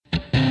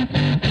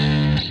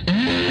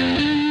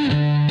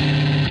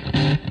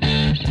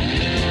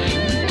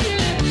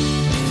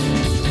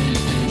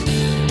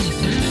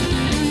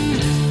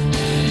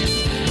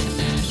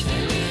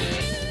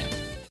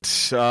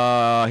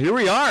Here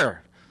we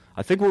are.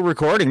 I think we're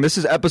recording. This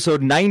is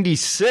episode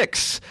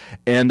 96,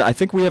 and I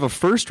think we have a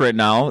first right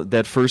now,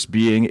 that first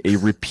being a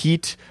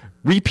repeat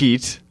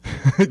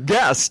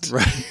guest.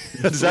 Right.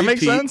 Does that make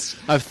sense?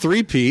 I have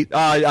three-peat.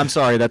 I'm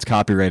sorry, that's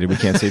copyrighted. We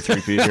can't say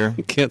three-peat here.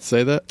 Can't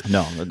say that?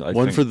 No.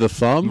 One for the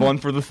thumb? One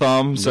for the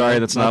thumb. Sorry,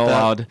 that's not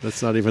allowed.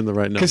 That's not even the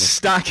right number.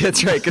 That's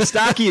right.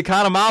 Kostaki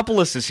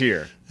Economopoulos is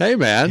here. Hey,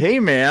 man. Hey,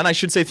 man. I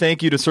should say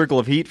thank you to Circle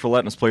of Heat for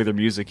letting us play their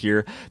music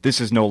here. This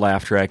is no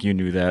laugh track. You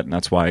knew that, and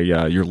that's why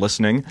you're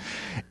listening.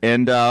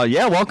 And,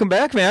 welcome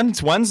back, man.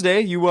 It's Wednesday.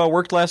 You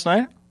worked last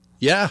night?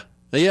 Yeah.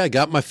 I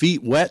got my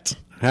feet wet.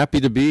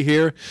 Happy to be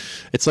here.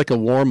 It's like a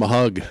warm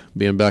hug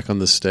being back on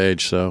the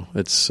stage, so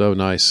it's so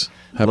nice.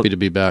 Happy to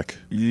be back.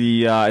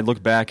 I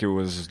look back, it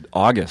was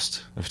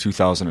August of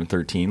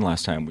 2013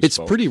 last time we spoke. It's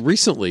pretty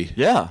recently.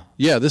 Yeah.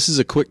 Yeah, this is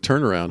a quick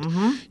turnaround.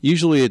 Mm-hmm.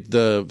 Usually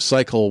the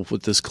cycle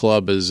with this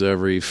club is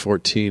every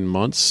 14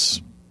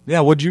 months. Yeah,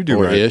 what'd you do?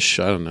 Or ish,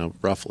 I don't know,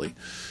 roughly.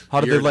 How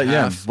did they let you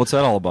in? What's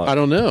that all about? I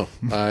don't know.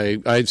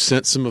 I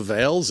sent some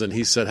avails, and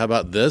he said, how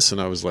about this?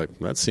 And I was like,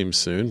 that seems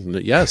soon.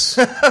 And yes.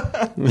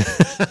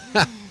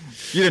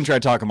 You didn't try to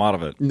talk him out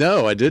of it.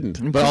 No, I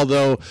didn't. But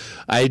although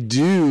I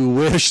do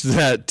wish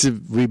that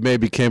we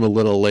maybe came a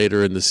little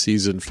later in the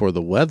season for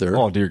the weather.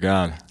 Oh, dear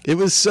God. It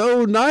was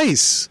so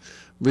nice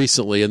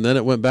recently, and then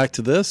it went back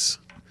to this.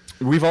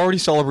 We've already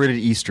celebrated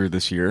Easter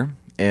this year,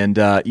 and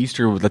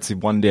Easter, that's the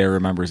one day I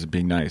remember as it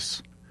being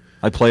nice.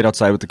 I played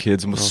outside with the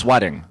kids and was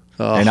sweating.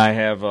 Oh. And I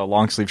have a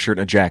long sleeve shirt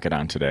and a jacket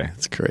on today.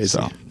 It's crazy.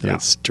 So, yeah.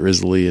 It's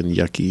drizzly and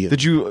yucky.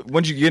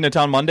 When did you get into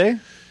town Monday?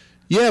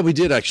 Yeah, we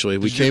did actually.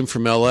 We came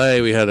from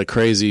L.A. We had a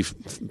crazy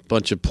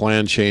bunch of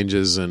plan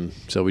changes, and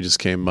so we just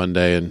came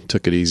Monday and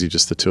took it easy,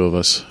 just the two of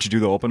us. Did you do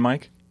the open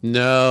mic?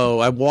 No,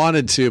 I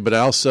wanted to, but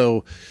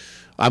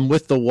I'm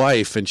with the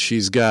wife, and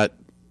she's got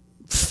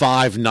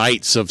 5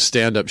 nights of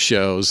stand-up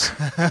shows.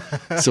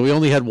 So we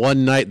only had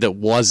one night that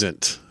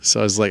wasn't. So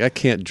I was like, I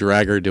can't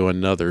drag her to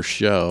another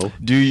show.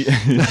 Do you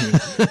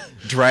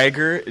drag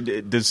her?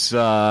 Does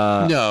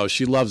No,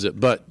 she loves it,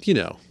 but you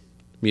don't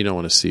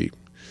want to see.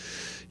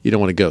 You don't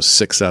want to go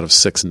 6 out of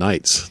 6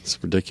 nights.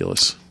 It's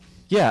ridiculous.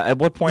 Yeah, at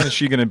what point is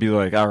she going to be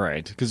like, all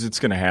right, because it's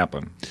going to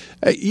happen?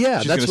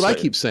 That's what I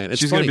keep saying.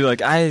 She's going to be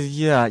like,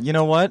 you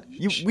know what?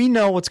 We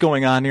know what's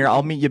going on here.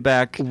 I'll meet you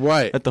back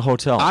at the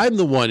hotel. I'm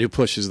the one who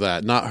pushes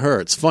that, not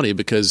her. It's funny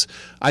because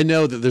I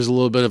know that there's a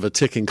little bit of a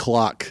ticking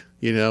clock,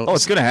 Oh,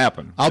 it's going to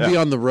happen. I'll be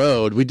on the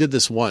road. We did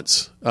this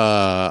once.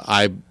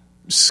 I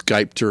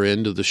Skyped her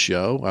into the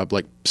show. I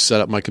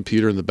set up my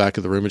computer in the back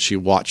of the room, and she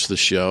watched the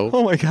show.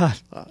 Oh my God!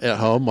 At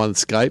home on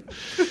Skype,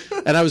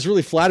 and I was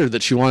really flattered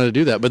that she wanted to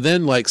do that. But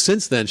then,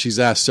 since then, she's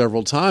asked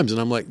several times, and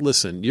I'm like,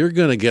 "Listen, you're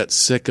gonna get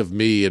sick of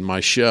me and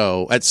my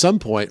show at some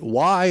point.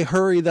 Why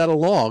hurry that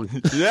along?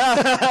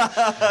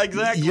 Yeah,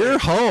 exactly. You're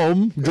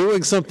home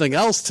doing something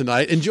else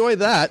tonight. Enjoy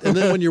that, and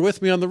then when you're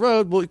with me on the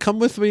road, well, come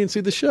with me and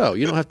see the show.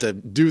 You don't have to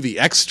do the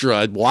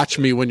extra. Watch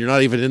me when you're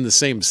not even in the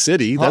same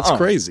city. That's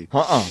crazy.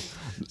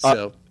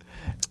 So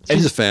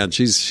she's a fan.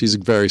 She's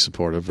very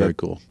supportive. Very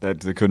cool.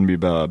 That couldn't be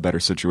a better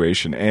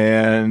situation.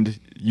 And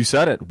you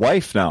said it.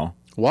 Wife now.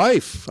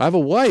 Wife. I have a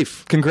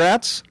wife.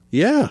 Congrats.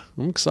 Yeah,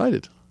 I'm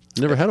excited.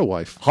 Never had a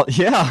wife.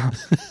 Yeah.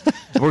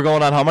 We're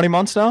going on how many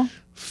months now?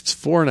 It's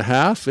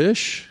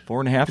 4.5-ish.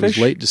 4.5-ish? It was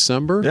late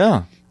December.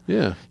 Yeah.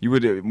 Yeah.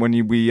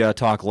 We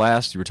talked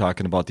last, you were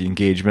talking about the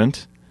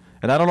engagement.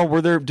 And I don't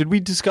know, did we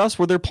discuss,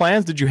 were there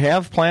plans? Did you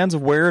have plans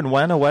of where and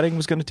when a wedding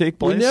was going to take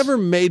place? We never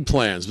made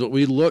plans, but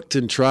we looked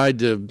and tried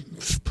to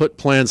put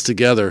plans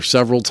together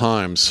several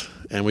times.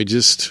 And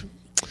it's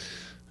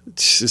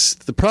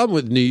just the problem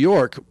with New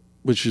York,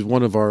 which is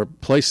one of our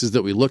places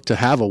that we look to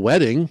have a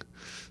wedding,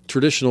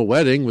 traditional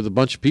wedding with a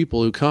bunch of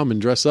people who come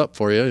and dress up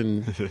for you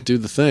and do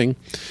the thing.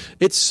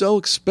 It's so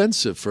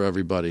expensive for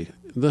everybody.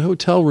 The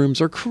hotel rooms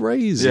are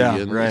crazy. Yeah,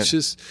 and right. It's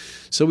just,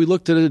 so we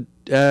looked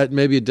at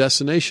maybe a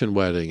destination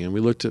wedding, and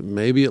we looked at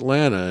maybe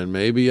Atlanta and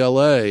maybe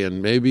LA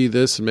and maybe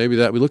this and maybe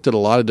that. We looked at a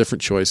lot of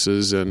different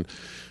choices, and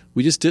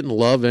we just didn't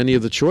love any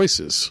of the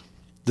choices.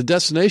 The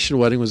destination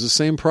wedding was the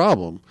same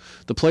problem.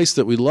 The place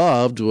that we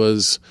loved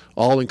was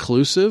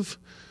all-inclusive,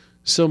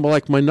 so my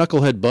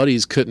knucklehead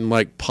buddies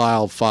couldn't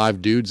pile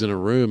 5 dudes in a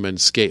room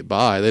and skate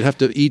by. They'd have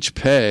to each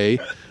pay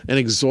an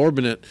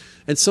exorbitant.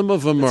 And some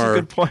of them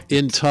are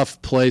in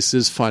tough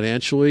places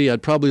financially.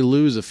 I'd probably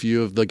lose a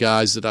few of the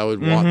guys that I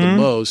would want the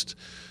most.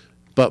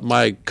 But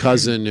my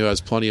cousin, who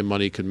has plenty of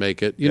money, could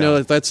make it.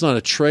 That's not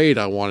a trade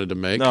I wanted to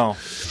make. No.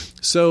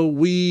 So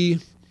we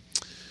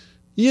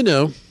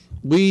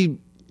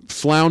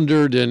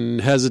floundered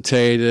and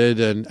hesitated.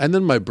 And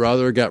then my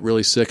brother got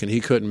really sick, and he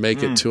couldn't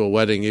make it to a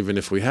wedding, even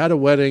if we had a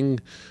wedding.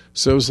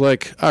 So it was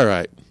like, all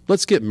right,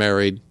 let's get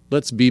married.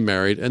 Let's be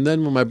married. And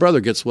then when my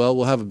brother gets well,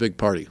 we'll have a big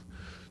party.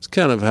 It's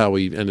kind of how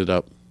we ended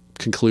up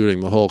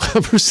concluding the whole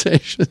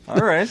conversation. All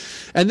right.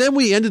 And then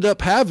we ended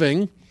up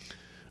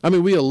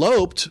we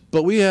eloped,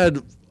 but we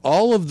had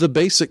all of the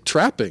basic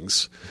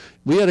trappings.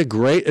 We had a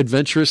great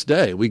adventurous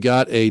day. We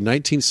got a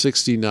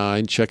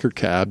 1969 checker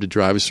cab to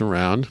drive us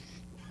around.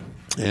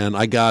 And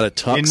I got a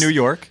tux. In New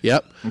York?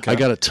 Yep. Okay. I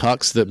got a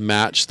tux that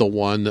matched the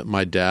one that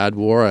my dad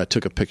wore. I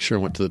took a picture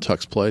and went to the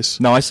tux place.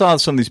 Now, I saw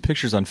some of these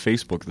pictures on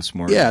Facebook this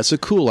morning. Yeah, it's a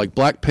cool, like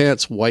black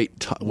pants, white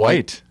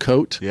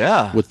coat.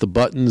 Yeah. With the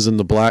buttons and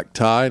the black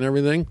tie and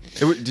everything.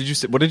 What did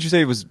you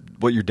say was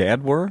what your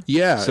dad wore?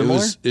 Yeah.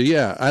 Similar?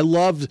 I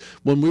loved,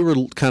 when we were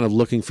kind of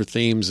looking for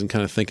themes and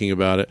kind of thinking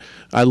about it,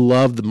 I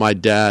loved my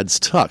dad's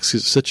tux.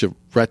 It's such a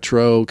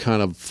retro,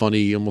 kind of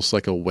funny, almost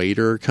like a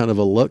waiter kind of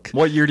a look.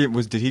 What year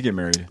did he get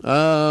married?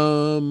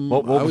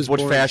 What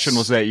fashion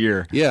was that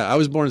year? Yeah, I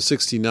was born in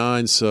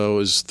 1969, so it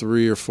was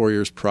 3 or 4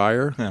 years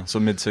prior. Yeah, so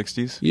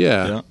mid-'60s?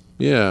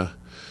 Yeah.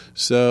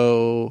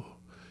 So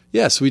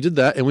we did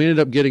that, and we ended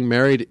up getting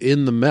married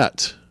in the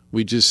Met.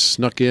 We just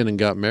snuck in and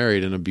got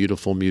married in a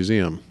beautiful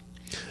museum.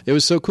 It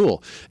was so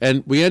cool.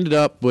 And we ended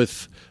up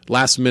with,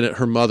 last minute,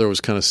 her mother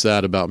was kind of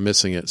sad about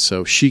missing it,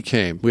 so she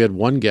came. We had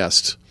one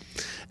guest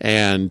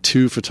and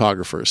 2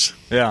 photographers.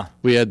 Yeah.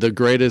 We had the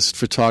greatest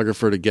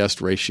photographer to guest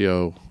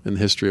ratio in the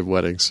history of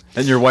weddings.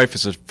 And your wife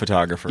is a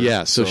photographer.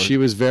 Yeah, so she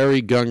was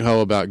very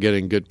gung-ho about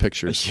getting good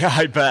pictures. Yeah,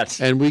 I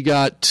bet. And we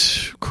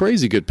got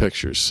crazy good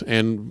pictures.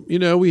 And,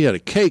 we had a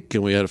cake,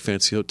 and we had a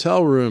fancy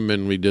hotel room,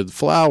 and we did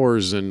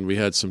flowers, and we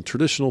had some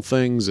traditional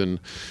things, and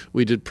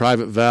we did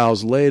private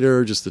vows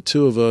later, just the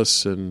 2 of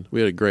us, and we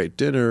had a great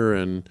dinner,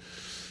 and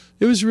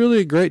it was really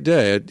a great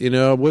day.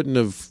 I wouldn't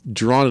have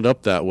drawn it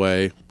up that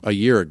way a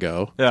year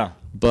ago. Yeah.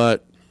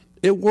 But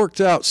it worked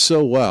out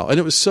so well. And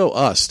it was so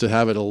us to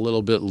have it a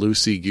little bit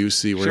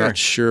loosey-goosey. We're not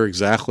sure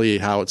exactly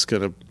how it's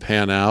going to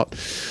pan out.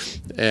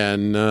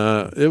 And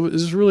it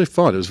was really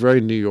fun. It was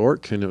very New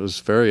York, and it was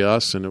very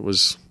us, and it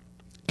was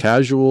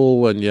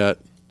casual and yet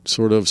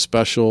sort of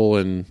special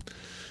and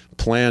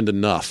planned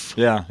enough.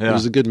 Yeah. It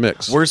was a good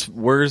mix.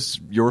 Where's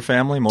your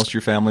family? Most of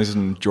your family's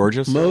in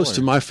Georgia still, Most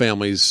of my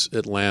family's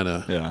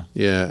Atlanta. Yeah.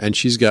 Yeah, and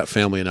she's got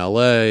family in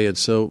L.A., and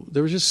so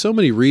there were just so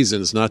many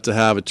reasons not to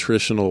have a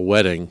traditional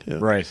wedding.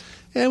 Right.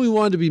 And we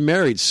wanted to be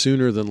married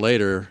sooner than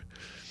later.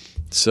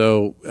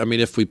 So,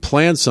 if we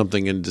plan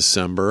something in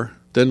December,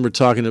 then we're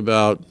talking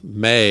about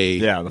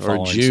May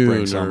or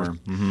June. Spring, summer.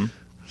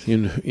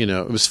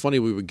 It was funny,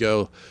 we would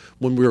go,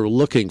 when we were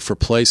looking for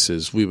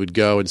places, we would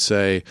go and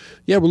say,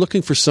 yeah, we're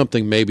looking for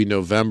something maybe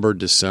November,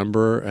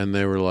 December. And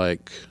they were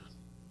like,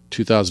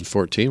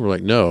 2014? We're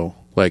like, no,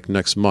 like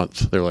next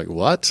month. They're like,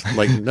 what?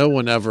 Like no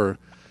one ever...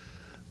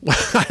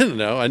 I don't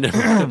know. I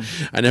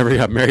never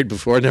got married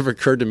before. It never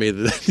occurred to me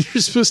that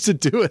you're supposed to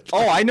do it.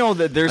 Oh, I know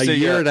that there's a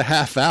year and a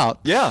half out.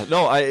 Yeah,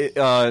 no.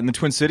 In the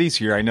Twin Cities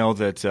here, I know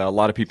that a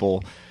lot of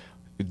people,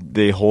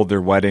 they hold their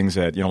weddings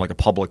at like a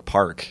public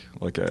park,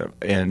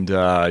 and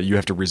you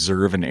have to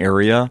reserve an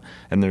area.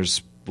 And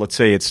there's, let's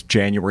say it's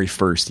January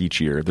 1st each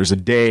year. There's a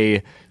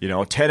day,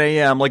 10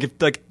 a.m. like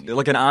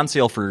an on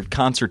sale for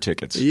concert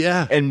tickets.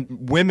 Yeah.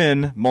 And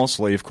women,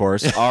 mostly, of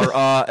course,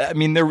 are.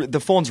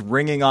 The phone's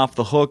ringing off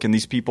the hook, and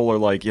these people are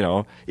like,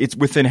 it's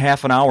within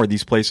half an hour.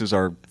 These places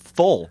are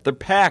full. They're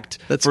packed.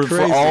 That's for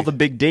crazy. all the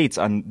big dates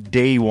on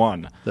day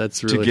one.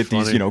 That's really to get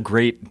funny. These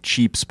great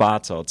cheap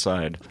spots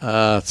outside.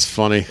 That's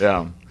funny.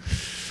 Yeah.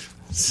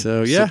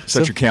 So yeah,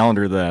 set your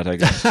calendar to that, I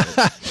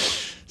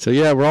guess. So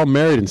yeah, we're all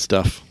married and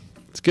stuff.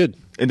 It's good.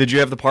 And did you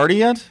have the party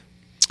yet?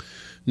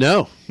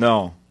 No.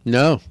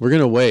 We're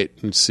gonna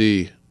wait and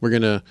see.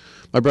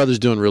 My brother's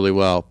doing really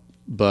well,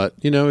 but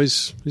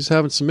he's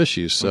having some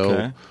issues.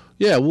 So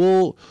yeah,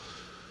 we'll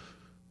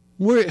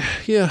wait.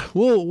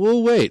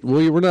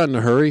 We're not in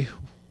a hurry.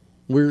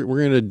 We're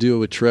gonna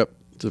do a trip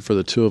for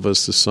the 2 of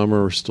us this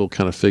summer. We're still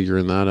kind of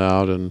figuring that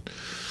out, and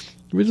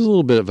we're just a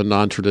little bit of a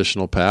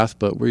non-traditional path,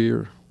 but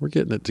we're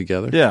getting it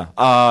together. Yeah.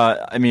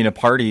 A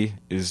party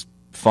is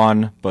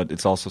fun, but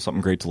it's also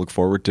something great to look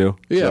forward to.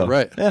 Yeah,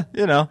 right. Yeah,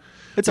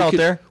 it's out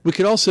there. We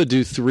could also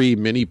do 3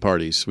 mini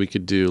parties. We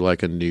could do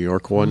like a New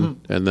York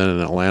one, and then an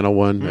Atlanta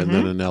one, and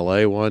then an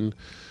LA one.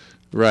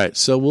 Right.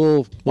 So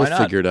we'll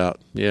figure it out.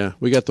 Yeah,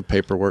 we got the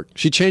paperwork.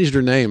 She changed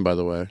her name, by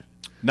the way.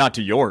 Not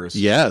to yours.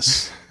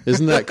 Yes.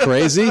 Isn't that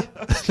crazy?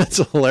 That's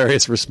a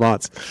hilarious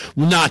response.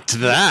 Not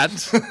that.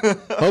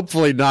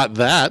 Hopefully not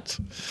that.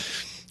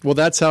 Well,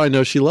 that's how I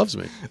know she loves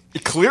me.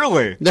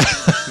 Clearly.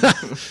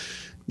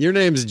 Your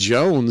name's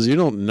Jones. You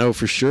don't know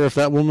for sure if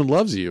that woman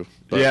loves you.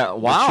 But yeah,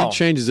 wow. If she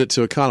changes it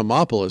to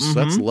Economopoulos.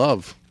 That's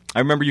love. I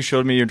remember you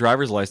showed me your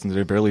driver's license.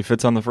 It barely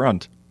fits on the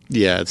front.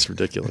 Yeah, it's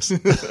ridiculous.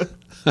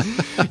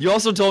 You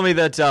also told me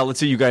that, let's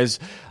see, you guys,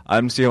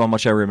 I'm seeing how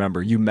much I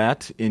remember. You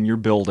met in your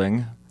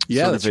building.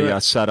 Yeah, sort that's of a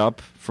right.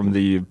 Setup from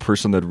the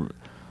person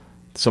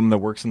someone that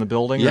works in the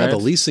building, yeah, right? the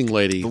leasing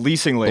lady. The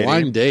leasing lady.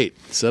 Blind date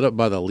set up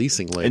by the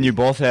leasing lady. And you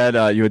both had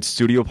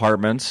studio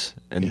apartments,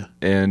 and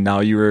now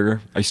are you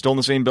still in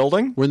the same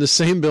building? We're in the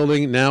same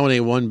building now in a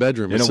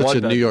 1-bedroom. It's such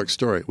a New York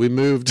story. We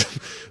moved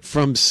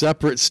from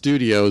separate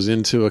studios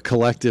into a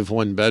collective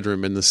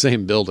 1-bedroom in the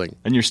same building.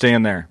 And you're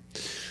staying there?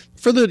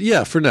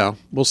 For now.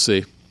 We'll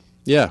see.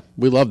 Yeah,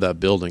 we love that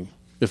building.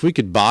 If we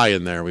could buy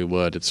in there, we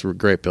would. It's a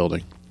great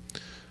building.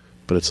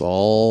 But it's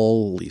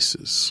all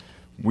leases.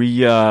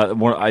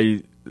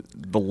 I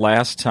the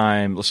last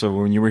time, so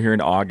when you were here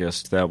in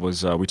August, that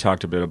was we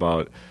talked a bit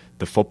about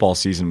the football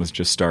season was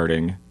just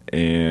starting,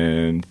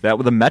 and that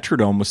the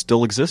Metrodome was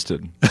still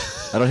existed.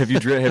 I don't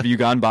have you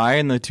gone by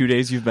in the 2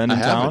 days you've been in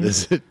town?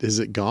 Is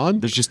it gone?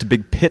 There's just a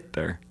big pit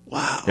there.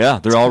 Wow. Yeah,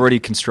 they're already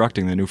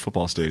constructing the new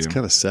football stadium. It's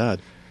kind of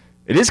sad,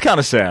 It is kind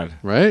of sad,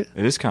 right?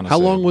 It is kind of. How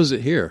sad. long was it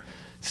here?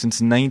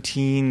 Since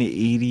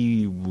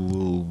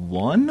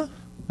 1981,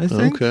 I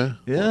think. Okay.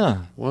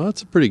 Yeah. Well,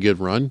 that's a pretty good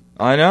run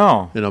I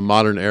know. in a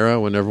modern era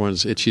when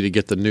everyone's itchy to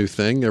get the new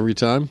thing every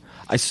time.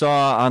 I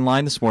saw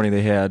online this morning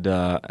they had,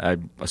 I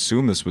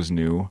assume this was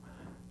new,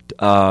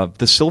 the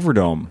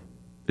Silverdome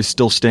is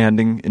still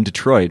standing in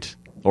Detroit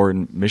or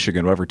in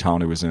Michigan, whatever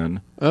town it was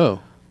in. Oh.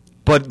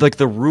 But like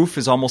the roof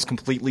is almost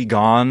completely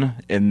gone,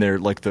 and they're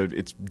like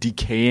it's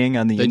decaying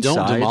on the They inside.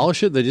 don't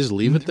demolish it; they just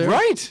leave it there,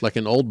 Right. Like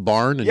an old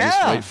barn, and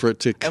just wait for it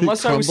to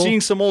Unless crumble. I was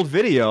seeing some old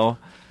video.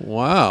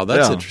 Wow,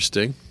 that's Yeah.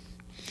 interesting.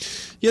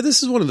 Yeah,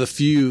 this is one of the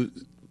few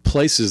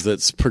places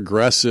that's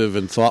progressive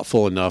and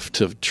thoughtful enough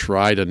to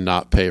try to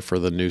not pay for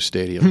the new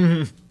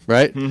stadium.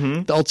 Right?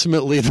 Mm-hmm.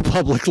 Ultimately, the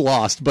public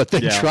lost, but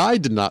they Yeah.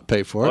 tried to not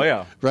pay for it. Oh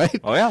yeah. Right?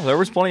 Oh yeah. There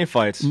was plenty of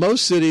fights.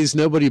 Most cities,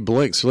 nobody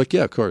blinks. They're like,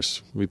 yeah, of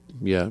course.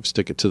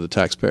 Stick it to the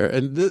taxpayer.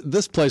 And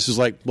this place was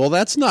like, well,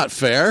 that's not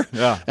fair.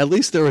 Yeah. At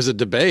least there was a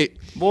debate.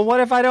 Well, what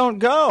if I don't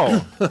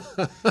go?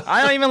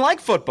 I don't even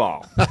like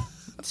football.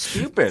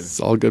 Stupid.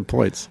 It's all good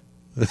points.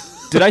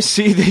 Did I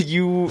see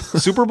that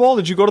Super Bowl?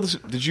 Did you go to the?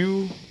 Did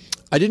you?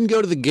 I didn't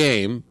go to the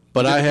game,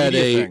 but You did I the had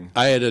media thing.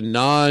 I had a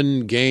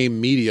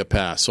non-game media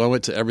pass, so I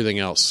went to everything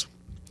else.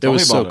 It Tell me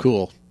was so about it.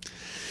 cool.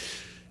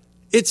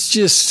 It's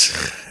just,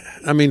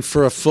 I mean,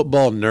 for a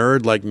football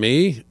nerd like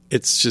me,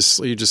 it's just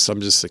I'm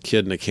just a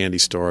kid in a candy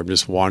store. I'm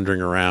just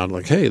wandering around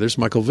like, hey, there's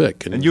Michael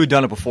Vick, And you had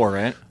done it before,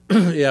 right?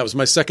 yeah, it was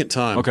my second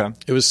time. Okay.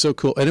 It was so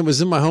cool, and it was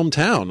in my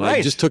hometown. I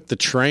Right. just took the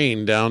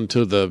train down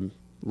to the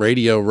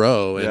Radio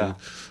Row and Yeah.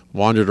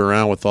 wandered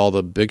around with all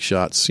the big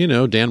shots. You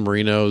know, Dan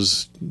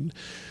Marino's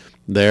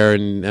there,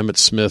 and Emmett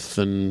Smith,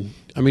 and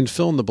I mean,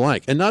 fill in the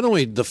blank. And not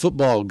only the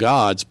football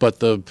gods, but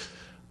the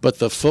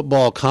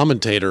football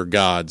commentator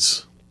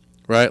gods,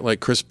 right? Like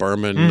Chris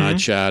Berman and I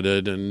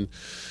chatted, and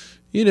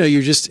you know,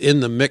 you're just in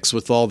the mix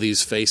with all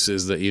these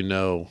faces that you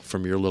know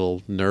from your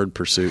little nerd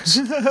pursuits.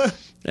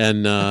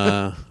 And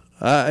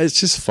it's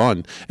just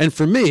fun. And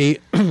for me,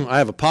 I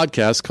have a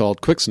podcast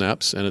called Quick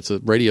Snaps, and it's a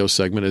radio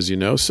segment, as you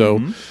know.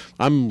 So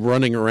I'm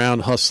running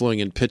around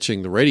hustling and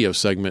pitching the radio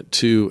segment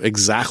to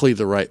exactly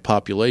the right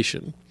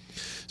population.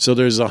 So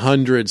there's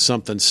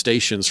 100-something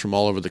stations from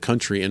all over the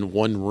country in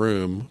one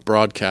room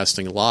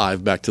broadcasting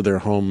live back to their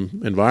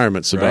home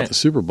environments about Right. the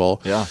Super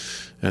Bowl. Yeah.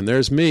 And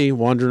there's me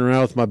wandering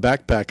around with my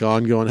backpack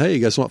on going, hey, you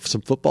guys want some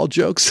football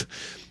jokes?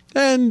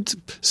 And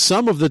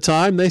some of the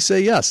time they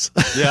say yes.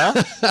 Yeah.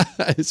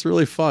 It's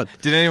really fun.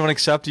 Did anyone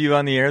accept you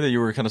on the air that you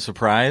were kind of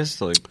surprised?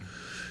 Like,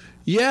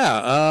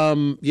 Yeah.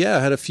 I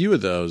had a few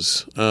of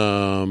those.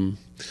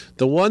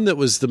 The one that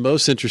was the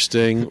most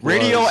interesting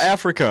Radio was,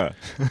 Africa.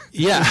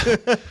 Yeah.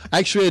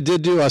 Actually, I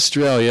did do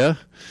Australia.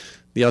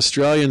 The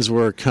Australians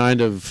were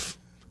kind of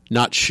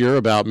not sure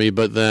about me,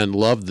 but then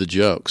loved the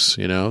jokes,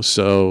 you know,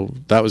 so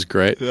that was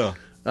great. Yeah.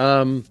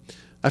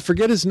 I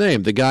forget his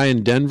name, the guy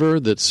in Denver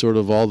that's sort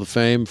of all the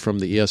fame from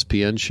the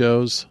ESPN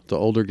shows, the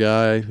older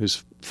guy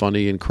who's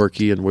funny and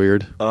quirky and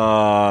weird.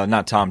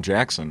 Not Tom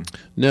Jackson.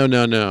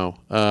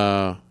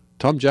 No.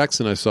 Tom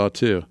Jackson I saw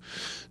too.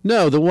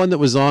 No, the one that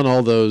was on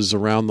all those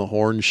Around the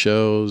Horn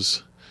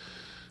shows.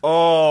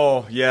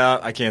 Oh, yeah.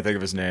 I can't think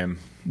of his name.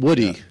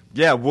 Woody.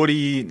 Yeah,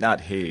 Woody, not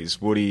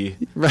Hayes. Woody.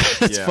 Right,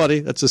 that's Yeah. funny.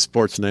 That's a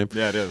sports name.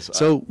 Yeah, it is.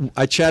 So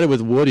I chatted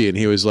with Woody, and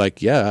he was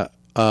like, yeah.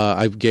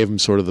 I gave him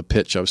sort of the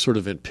pitch. I was sort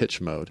of in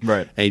pitch mode.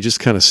 Right. And he just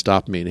kind of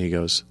stopped me, and he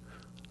goes,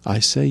 I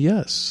say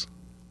yes.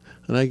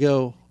 And I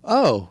go,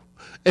 oh.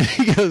 And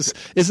he goes,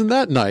 isn't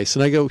that nice?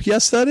 And I go,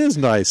 yes, that is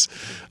nice.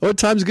 What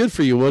time's good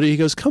for you, Woody? He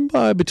goes, come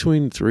by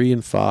between 3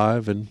 and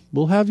 5, and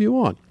we'll have you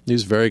on. He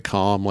was very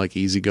calm, like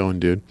easygoing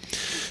dude.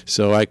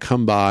 So I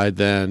come by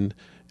then,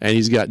 and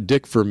he's got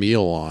Dick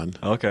Vermeil on.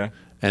 Okay.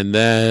 And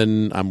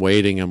then I'm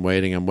waiting.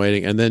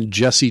 And then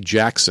Jesse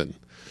Jackson.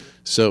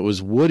 So it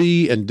was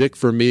Woody and Dick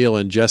Vermeil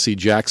and Jesse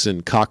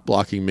Jackson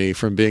cock-blocking me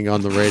from being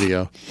on the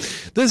radio.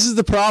 This is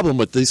the problem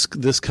with this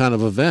kind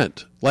of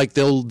event. Like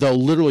they'll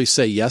literally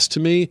say yes to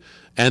me,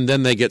 and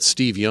then they get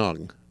Steve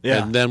Young.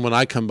 Yeah. And then when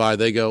I come by,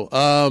 they go,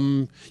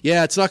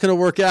 yeah, it's not going to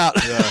work out.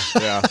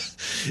 Yeah.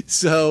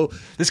 So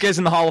This guy's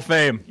in the Hall of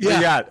Fame. What do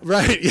you got?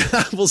 right.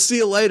 Yeah, we'll see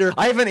you later.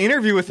 I have an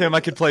interview with him I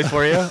could play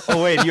for you.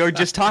 Oh, wait, you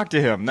just talked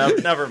to him. No,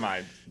 never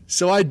mind.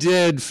 So I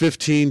did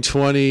 15,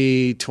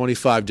 20,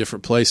 25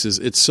 different places.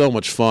 It's so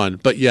much fun.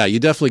 But yeah,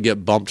 you definitely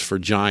get bumped for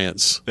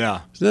giants.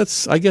 Yeah.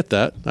 I get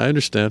that. I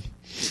understand.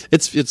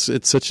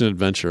 It's such an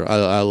adventure.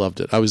 I loved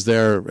it. I was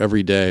there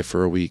every day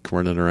for a week,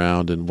 running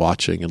around and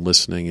watching and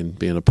listening and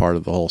being a part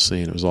of the whole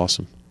scene. It was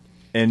awesome.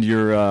 And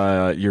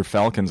your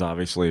Falcons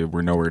obviously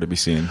were nowhere to be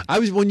seen. I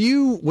was when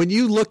you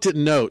looked at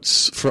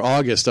notes for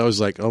August, I was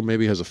like, oh,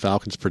 maybe he has a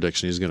Falcons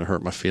prediction. He's going to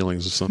hurt my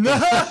feelings or something.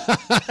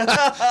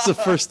 That's the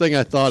first thing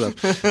I thought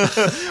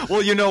of.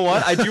 Well, you know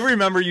what? I do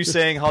remember you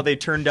saying how they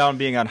turned down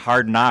being on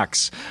Hard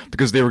Knocks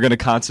because they were going to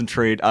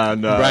concentrate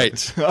on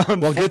right. On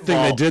well, good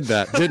thing they did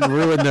that. Didn't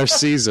ruin their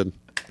season.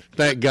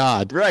 Thank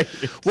God. Right.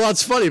 Well,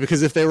 it's funny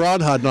because if they were on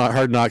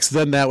Hard Knocks,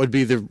 then that would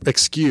be the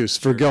excuse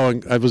for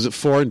going. Was it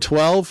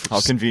 4-12?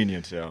 How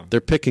convenient, yeah. They're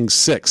picking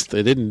 6th.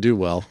 They didn't do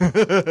well.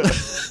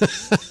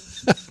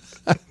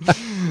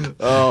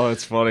 Oh,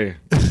 it's funny.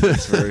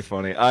 It's very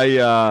funny.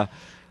 Are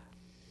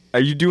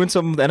you doing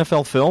some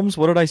NFL films?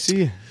 What did I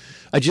see?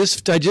 I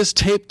just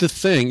taped the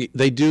thing.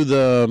 They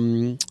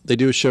do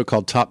a show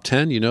called Top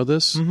 10. You know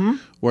this? Mm-hmm.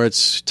 Where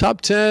it's Top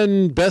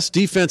 10 best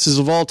defenses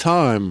of all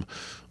time,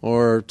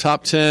 or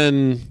Top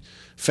 10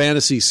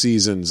 fantasy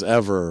seasons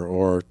ever,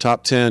 or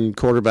Top 10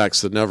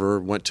 quarterbacks that never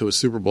went to a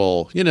Super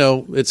Bowl. You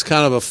know, it's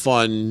kind of a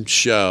fun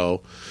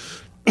show,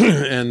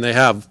 and they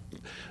have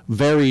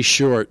very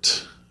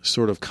short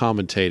sort of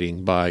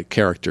commentating by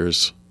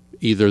characters,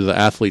 either the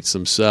athletes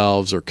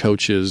themselves or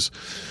coaches,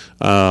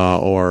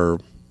 or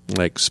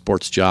like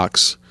sports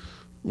jocks,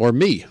 or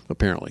me,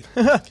 apparently.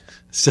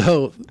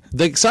 So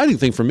the exciting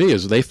thing for me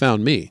is they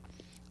found me.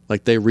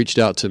 Like, they reached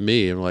out to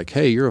me and were like,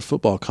 hey, you're a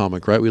football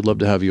comic, right? We'd love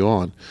to have you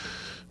on.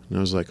 And I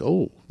was like,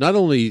 oh, not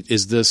only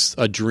is this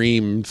a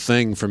dream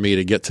thing for me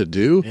to get to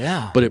do,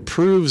 but it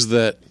proves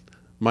that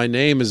my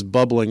name is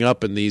bubbling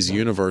up in these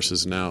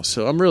universes now.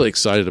 So I'm really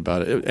excited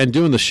about it. And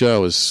doing the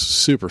show is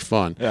super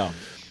fun. Yeah.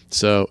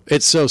 So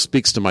it so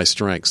speaks to my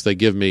strengths.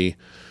 We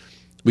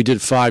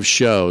did 5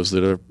 shows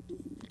that are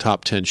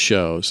top 10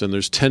 shows, and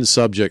there's 10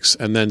 subjects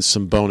and then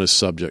some bonus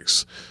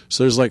subjects.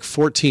 So there's like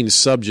 14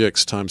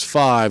 subjects times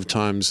 5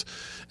 times,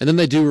 and then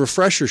they do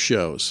refresher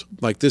shows.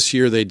 Like this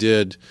year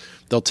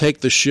they'll take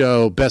the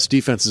show Best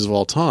Defenses of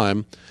All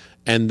Time,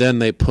 and then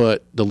they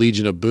put the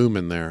Legion of Boom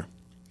in there.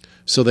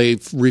 So they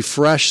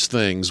refresh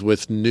things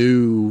with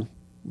new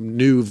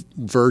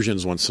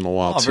versions once in a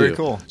while too. Very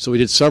cool. So we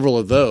did several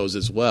of those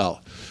as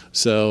well.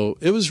 So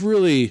it was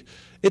really...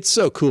 It's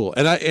so cool.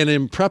 And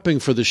in prepping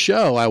for the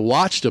show, I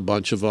watched a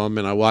bunch of them,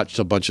 and I watched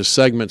a bunch of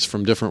segments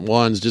from different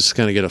ones just to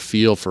kind of get a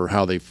feel for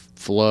how they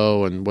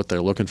flow and what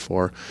they're looking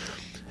for.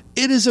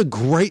 It is a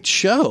great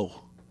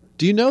show.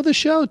 Do you know the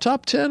show,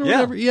 Top 10 or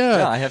whatever?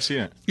 Yeah, I have seen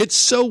it. It's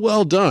so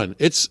well done.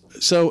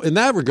 So in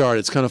that regard,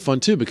 it's kind of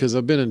fun too, because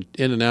I've been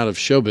in and out of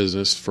show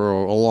business for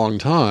a long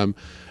time,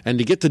 and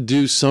to get to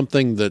do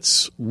something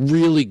that's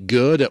really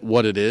good at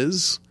what it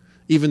is,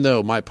 even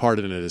though my part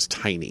in it is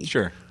tiny.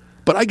 Sure.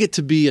 But I get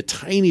to be a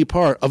tiny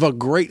part of a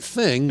great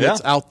thing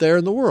that's out there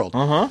in the world.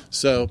 Uh-huh.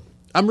 So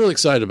I'm really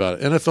excited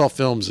about it. NFL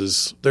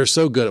Films they're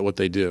so good at what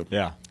they do.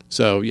 Yeah.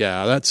 So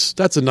yeah,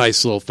 that's a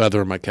nice little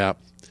feather in my cap.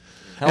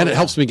 And it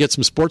helps me get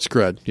some sports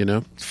cred, you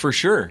know? For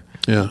sure.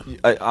 Yeah.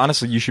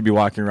 Honestly, you should be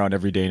walking around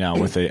every day now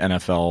with a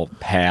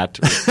NFL hat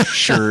or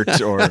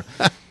shirt or...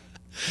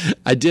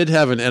 I did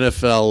have an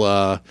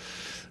NFL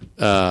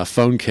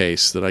phone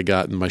case that I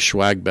got in my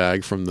swag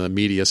bag from the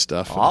media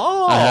stuff.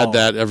 Oh. I had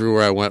that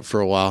everywhere I went for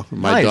a while.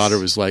 My daughter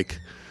was like,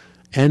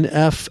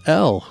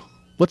 NFL.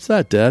 What's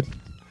that, Dad?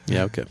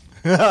 Yeah, okay.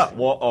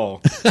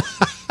 Whoa.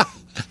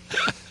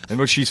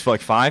 And she's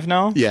like 5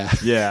 now? Yeah.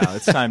 Yeah,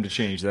 it's time to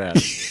change that.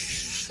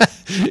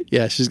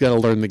 Yeah, she's got to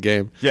learn the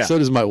game. Yeah. So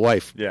does my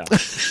wife. Yeah.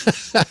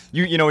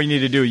 You know what you need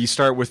to do? You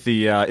start with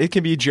it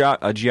can be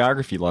a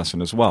geography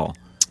lesson as well.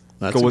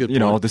 That's Go a with, good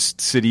point. the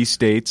city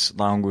states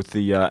along with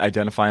the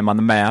identify them on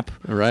the map.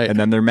 Right. And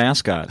then their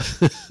mascot.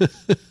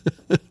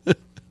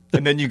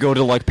 And then you go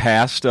to like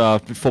past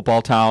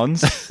football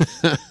towns.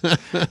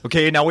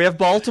 Okay, now we have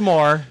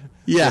Baltimore.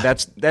 Yeah. Okay,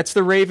 that's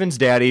the Ravens,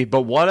 Daddy.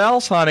 But what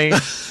else, honey?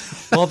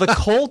 Well, the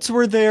Colts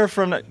were there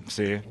from...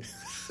 See?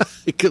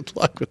 Good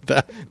luck with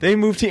that. They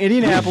moved to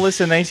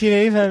Indianapolis in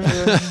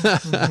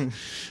 1985.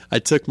 I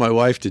took my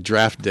wife to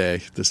draft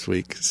day this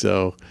week,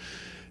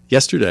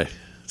 yesterday.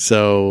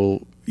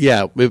 So,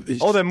 yeah.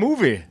 That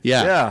movie.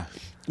 Yeah. Yeah.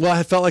 Well,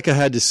 I felt like I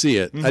had to see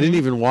it. Mm-hmm. I didn't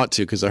even want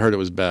to because I heard it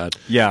was bad.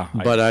 Yeah.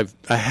 But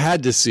I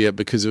had to see it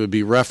because it would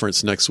be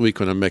referenced next week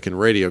when I'm making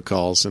radio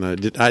calls, and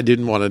I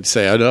didn't want to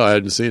say, I know I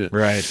hadn't seen it.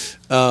 Right.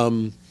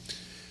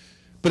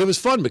 But it was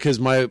fun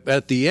because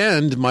at the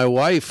end, my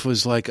wife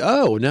was like,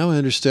 oh, now I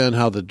understand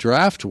how the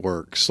draft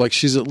works. Like,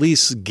 she's at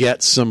least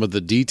gets some of the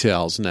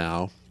details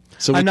now.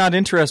 So I'm not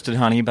interested,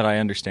 honey, but I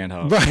understand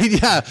how. Right,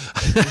 yeah.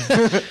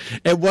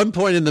 At one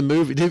point in the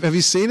movie, have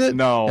you seen it?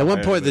 No. At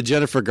one point, the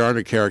Jennifer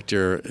Garner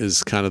character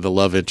is kind of the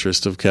love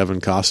interest of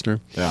Kevin Costner.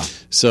 Yeah.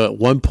 So at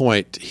one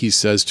point, he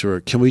says to her,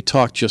 can we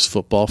talk just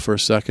football for a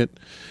second?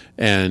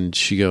 And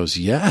she goes,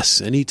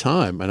 yes,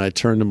 anytime. And I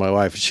turn to my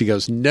wife, and she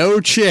goes, no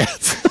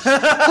chance.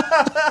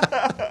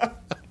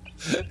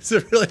 It's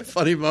a really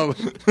funny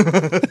moment.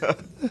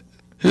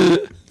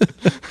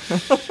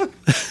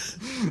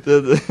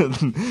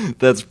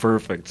 That's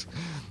perfect.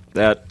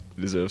 That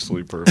is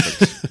absolutely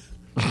perfect.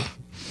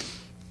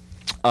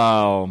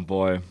 Oh,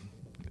 boy.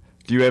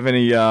 Do you have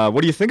any? What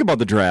do you think about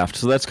the draft?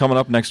 So that's coming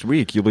up next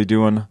week. You'll be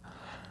doing.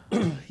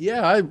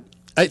 Yeah,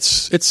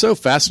 it's so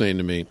fascinating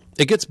to me.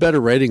 It gets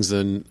better ratings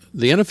than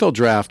the NFL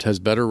draft has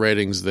better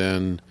ratings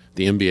than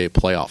the NBA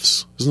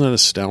playoffs. Isn't that an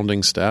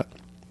astounding stat?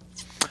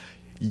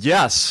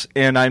 Yes,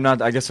 and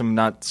I guess I'm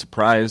not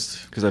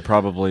surprised because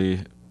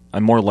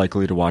I'm more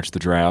likely to watch the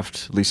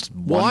draft at least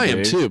one Well, I day.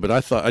 am too, but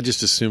I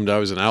just assumed I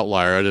was an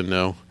outlier. I didn't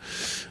know.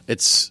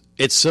 It's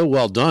so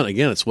well done.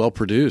 Again, it's well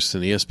produced,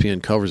 and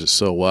ESPN covers it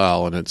so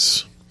well, and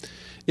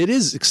it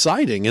is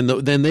exciting. And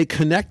then they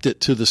connect it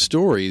to the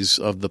stories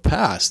of the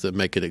past that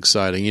make it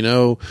exciting. You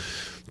know,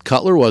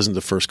 Cutler wasn't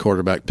the first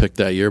quarterback picked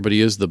that year, but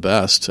he is the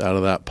best out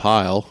of that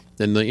pile.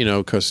 And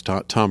because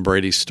Tom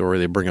Brady's story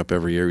they bring up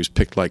every year, he was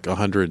picked like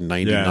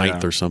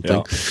 199th or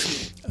something.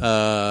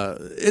 Yeah.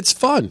 It's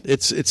fun.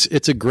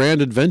 It's a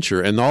grand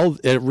adventure, and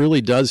it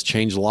really does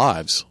change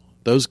lives.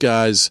 Those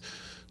guys,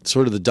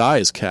 sort of the die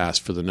is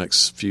cast for the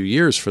next few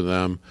years for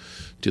them.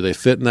 Do they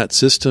fit in that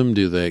system?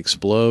 Do they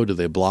explode? Do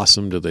they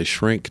blossom? Do they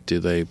shrink? Do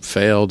they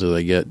fail? Do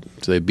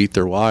they beat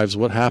their wives?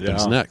 What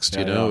happens next?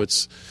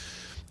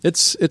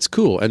 It's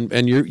cool,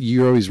 and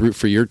you always root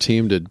for your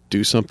team to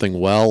do something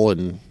well,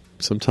 and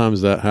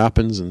sometimes that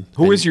happens. And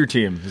who is your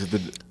team? Is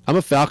it I'm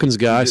a Falcons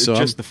guy, so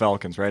just the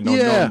Falcons, right?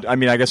 Yeah. No, I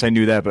mean, I guess I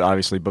knew that, but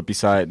obviously,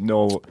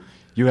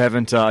 you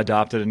haven't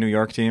adopted a New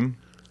York team.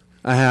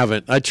 I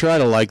haven't. I try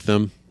to like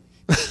them.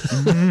 My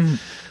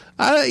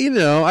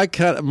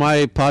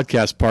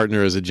podcast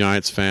partner is a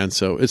Giants fan,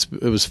 so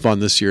it was fun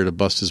this year to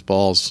bust his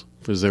balls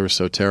because they were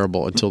so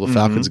terrible until the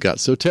Falcons got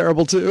so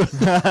terrible too. It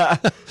was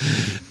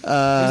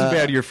a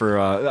bad year for.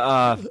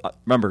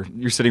 Remember,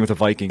 you're sitting with a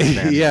Vikings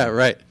fan. Yeah,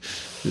 right.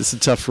 It's a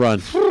tough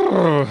run.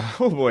 Oh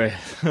boy.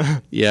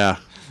 Yeah.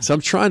 So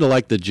I'm trying to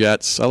like the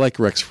Jets. I like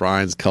Rex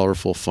Ryan's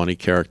colorful, funny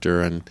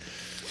character and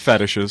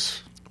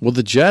fetishes. Well,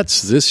 the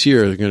Jets this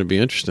year are going to be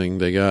interesting.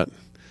 They got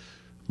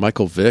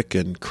Michael Vick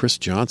and Chris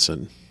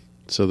Johnson.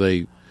 So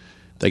they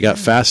got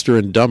faster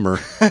and dumber.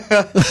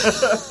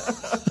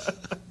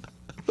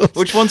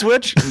 Which one's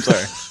which? I'm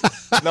sorry.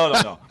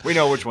 No. We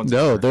know which one's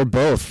No, they're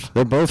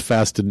both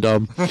fast and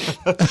dumb.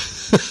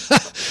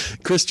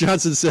 Chris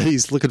Johnson said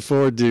he's looking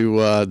forward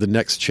to the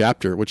next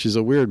chapter, which is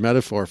a weird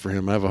metaphor for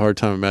him. I have a hard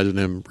time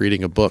imagining him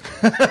reading a book.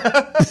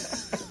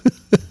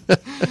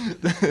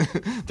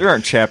 There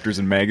aren't chapters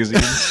in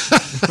magazines.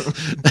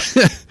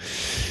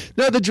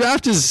 No, the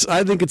draft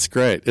I think it's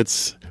great.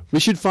 We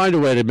should find a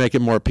way to make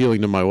it more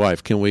appealing to my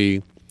wife. Can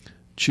we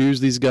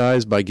choose these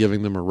guys by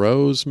giving them a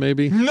rose,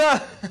 maybe? No.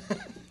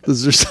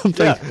 Is there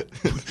something? Yeah.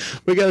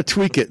 We got to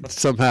tweak it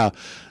somehow.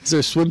 Is there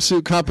a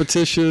swimsuit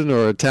competition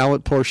or a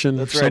talent portion?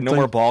 That's right. No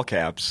more ball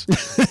caps.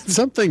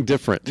 Something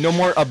different. No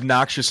more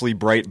obnoxiously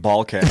bright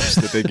ball caps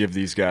that they give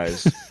these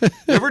guys.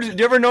 Did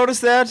you ever notice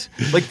that?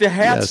 Like the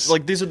hats,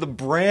 like these are the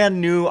brand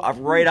new,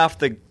 right off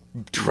the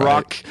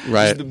truck.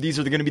 Right. These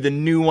are going to be the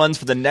new ones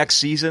for the next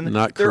season.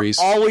 Not creased.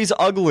 They're always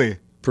ugly.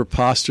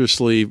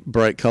 Preposterously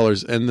bright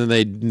colors, and then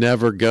they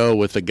never go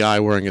with a guy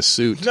wearing a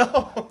suit.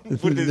 No,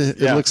 it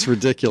looks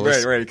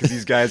ridiculous. Right, because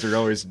these guys are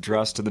always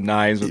dressed to the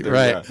nines with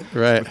their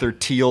with their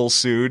teal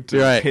suit,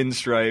 and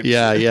pinstripes.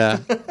 Yeah,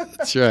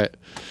 that's right.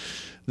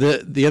 The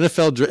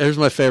NFL. Here's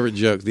my favorite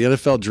joke. The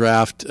NFL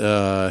draft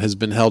has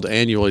been held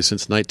annually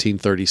since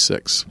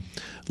 1936,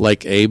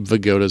 like Abe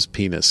Vigoda's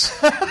penis.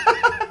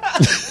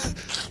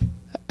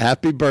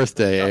 Happy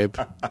birthday, Abe.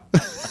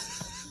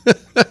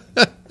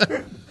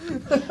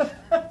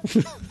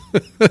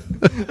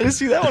 I didn't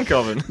see that one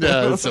coming.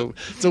 No, it's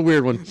a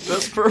weird one.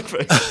 That's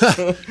perfect.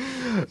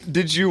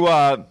 Did you?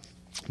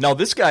 Now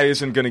this guy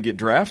isn't going to get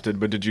drafted,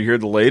 but did you hear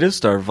the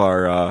latest of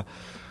our?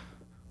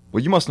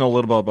 Well, you must know a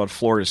little about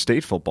Florida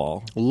State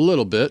football. A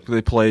little bit.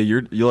 They play.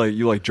 You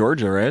like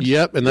Georgia, right?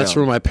 Yep, and that's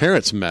where my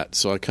parents met.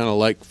 So I kind of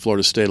like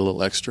Florida State a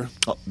little extra.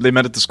 Oh, they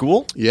met at the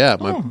school. Yeah,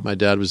 my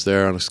dad was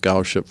there on a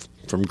scholarship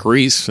from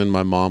Greece, and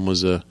my mom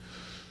was a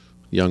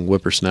young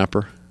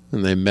whippersnapper,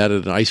 and they met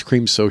at an ice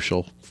cream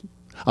social.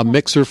 A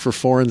mixer for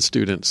foreign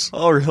students.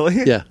 Oh, really?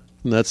 Yeah.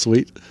 Isn't that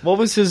sweet? What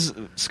was his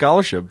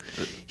scholarship?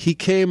 He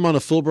came on a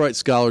Fulbright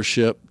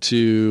scholarship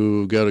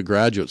to go to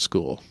graduate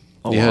school.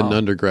 He had an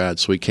undergrad,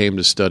 so he came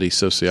to study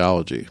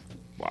sociology.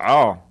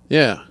 Wow.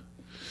 Yeah.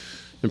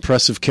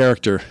 Impressive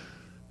character.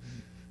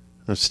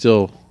 He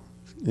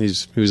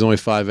was only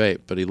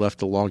 5'8", but he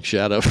left a long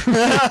shadow.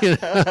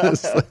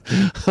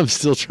 I'm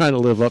still trying to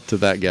live up to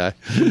that guy.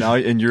 Now,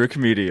 and you're a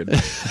comedian.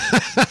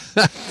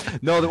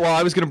 No, well,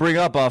 I was going to bring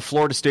up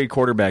Florida State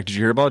quarterback. Did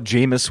you hear about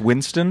Jameis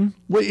Winston?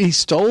 Wait, he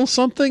stole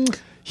something?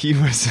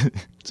 What's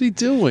he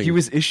doing? He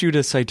was issued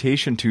a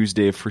citation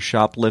Tuesday for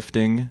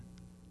shoplifting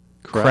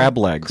crab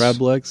legs. Crab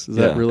legs? Is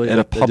that really? At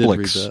a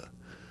Publix.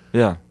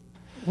 Yeah.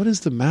 What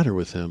is the matter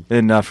with him?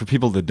 And for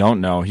people that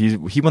don't know, he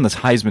won this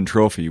Heisman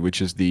Trophy,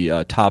 which is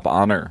the top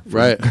honor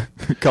for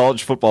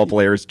college football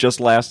players just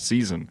last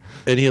season.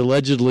 And he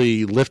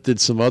allegedly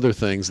lifted some other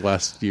things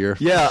last year.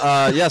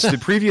 Yeah, yes, the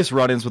previous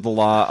run-ins with the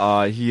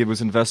law, he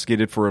was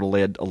investigated for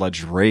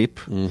alleged rape.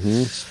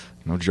 Mm-hmm.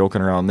 No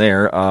joking around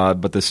there.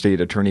 But the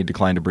state attorney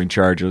declined to bring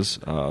charges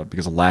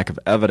because of lack of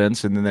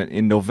evidence. And then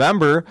in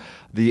November,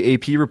 the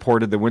AP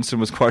reported that Winston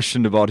was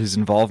questioned about his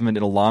involvement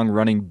in a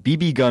long-running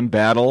BB gun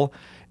battle,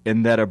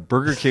 and that a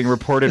Burger King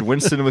reported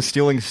Winston was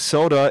stealing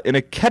soda in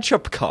a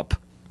ketchup cup.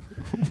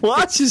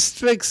 What?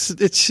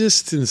 It's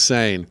just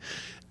insane.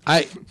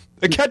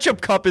 The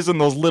ketchup cup isn't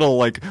those little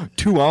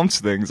 2-ounce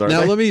things, are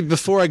they? Now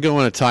before I go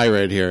on a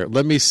tirade here,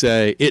 let me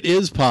say it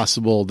is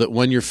possible that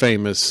when you're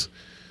famous,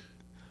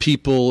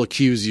 people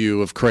accuse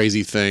you of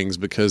crazy things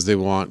because they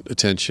want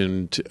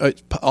attention.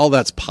 All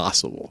that's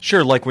possible.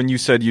 Sure, like when you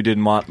said you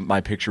didn't want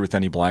my picture with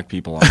any black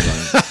people on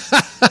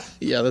it.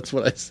 Yeah, that's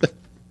what I said.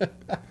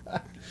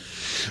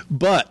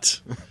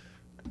 But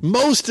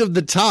most of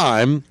the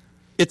time,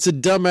 it's a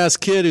dumbass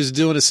kid who's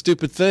doing a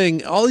stupid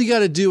thing. All you got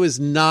to do is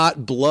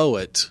not blow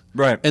it.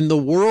 Right. And the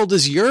world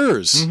is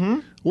yours. Mm-hmm.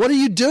 What are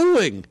you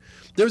doing?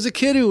 There was a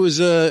kid who was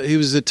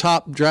a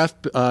top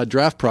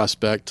draft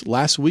prospect.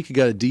 Last week he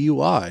got a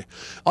DUI.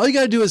 All you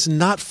got to do is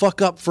not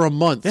fuck up for a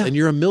month, and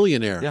you're a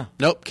millionaire. Yeah.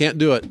 Nope, can't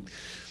do it.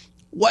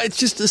 Well, it's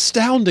just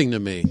astounding to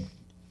me.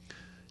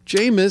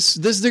 Jameis,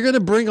 they're going to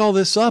bring all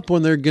this up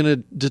when they're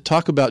going to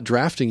talk about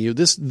drafting you.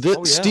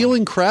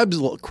 Stealing crab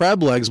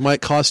legs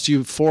might cost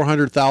you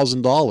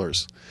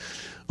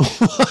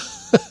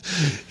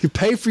 $400,000. You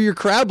pay for your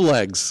crab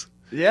legs.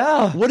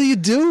 Yeah. What are you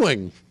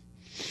doing?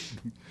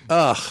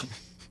 Ugh.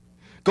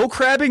 Go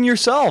crabbing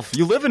yourself.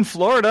 You live in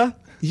Florida.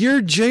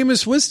 You're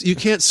Jameis Winston. You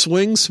can't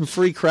swing some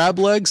free crab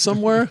legs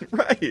somewhere?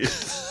 Right.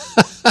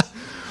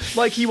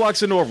 Like he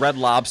walks into a Red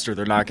Lobster,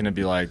 they're not going to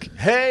be like,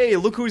 hey,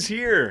 look who's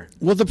here.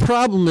 Well, the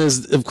problem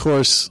is, of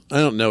course, I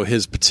don't know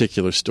his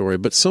particular story,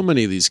 but so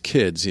many of these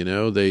kids,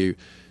 they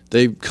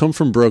come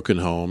from broken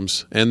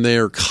homes and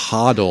they're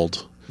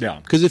coddled. Yeah.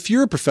 Because if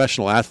you're a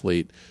professional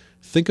athlete,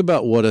 think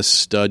about what a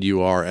stud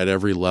you are at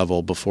every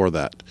level before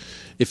that.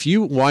 If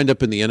you wind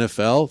up in the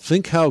NFL,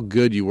 think how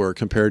good you were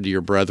compared to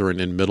your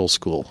brethren in middle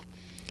school,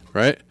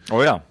 right?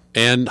 Oh, yeah.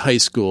 And high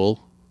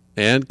school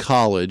and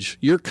college.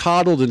 You're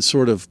coddled and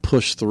sort of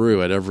pushed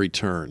through at every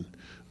turn,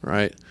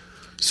 right?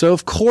 So,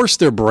 of course,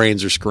 their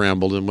brains are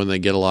scrambled, and when they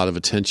get a lot of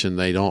attention,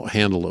 they don't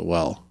handle it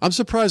well. I'm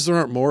surprised there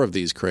aren't more of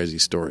these crazy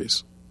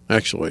stories,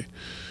 actually.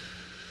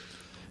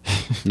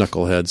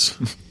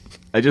 Knuckleheads.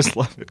 I just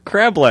love it.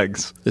 Crab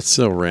legs. It's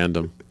so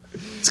random.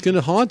 It's going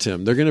to haunt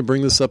him. They're going to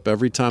bring this up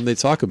every time they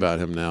talk about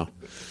him now.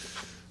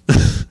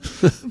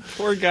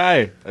 Poor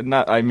guy.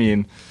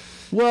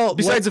 Well,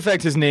 besides the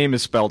fact his name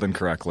is spelled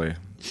incorrectly.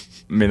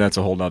 I mean, that's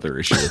a whole other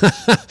issue.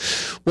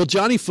 Well,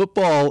 Johnny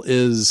Football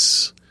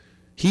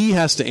he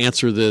has to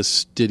answer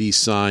this, did he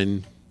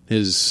sign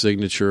his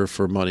signature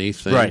for money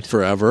thing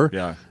forever?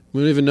 Yeah.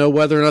 We don't even know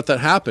whether or not that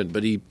happened,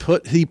 but he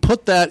put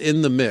that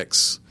in the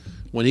mix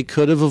when he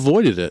could have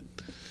avoided it.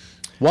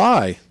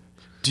 Why?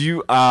 Do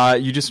you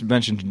just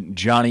mentioned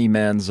Johnny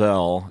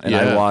Manziel, and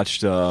I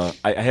watched. I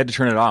had to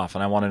turn it off,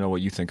 and I want to know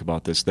what you think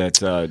about this. That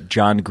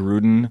John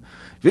Gruden,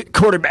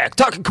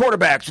 talking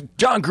quarterbacks,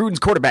 John Gruden's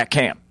quarterback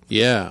camp.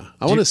 Yeah,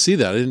 I want to see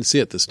that. I didn't see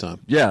it this time.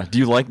 Yeah, do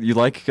you like?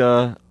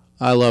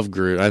 I love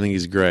Gruden. I think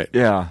he's great.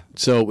 Yeah.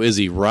 So is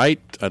he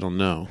right? I don't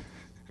know,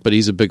 but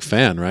he's a big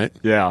fan, right?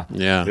 Yeah.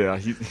 Yeah.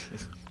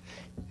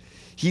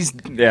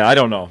 Yeah. I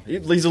don't know.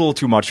 He's a little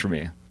too much for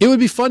me. It would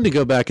be fun to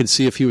go back and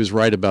see if he was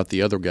right about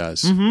the other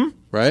guys. Mm-hmm.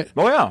 Right?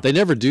 Oh yeah. They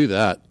never do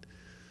that.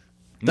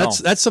 No.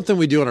 That's something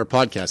we do on our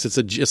podcast.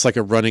 It's like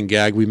a running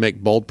gag. We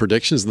make bold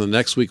predictions, and the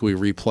next week we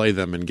replay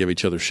them and give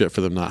each other shit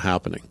for them not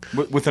happening.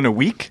 Within a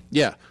week?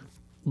 Yeah.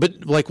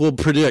 But we'll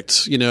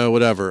predict,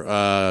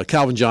 whatever.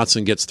 Calvin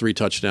Johnson gets 3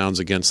 touchdowns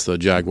against the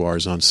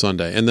Jaguars on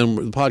Sunday, and then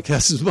the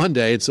podcast is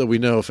Monday, and so we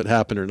know if it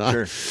happened or not.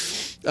 Sure.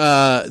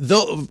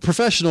 The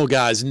professional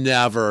guys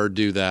never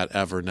do that,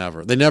 ever,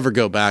 never. They never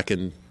go back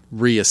and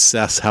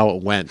reassess how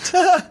it went.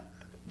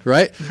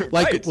 Right?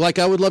 Like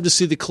I would love to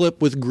see the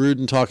clip with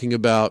Gruden talking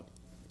about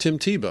Tim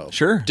Tebow.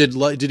 Sure. Did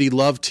he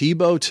love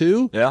Tebow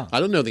too? Yeah. I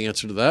don't know the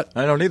answer to that.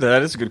 I don't either.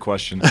 That is a good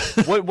question.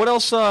 What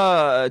else?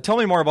 Tell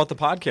me more about the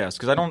podcast,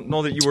 because I don't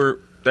know that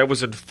that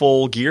was in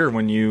full gear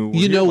when you.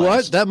 You know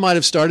what? That might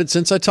have started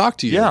since I talked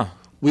to you. Yeah.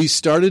 We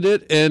started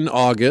it in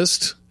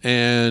August,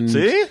 and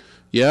see.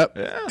 Yep.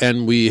 Yeah.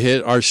 And we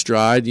hit our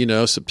stride,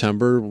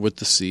 September with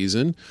the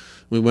season.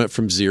 We went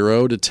from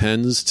 0 to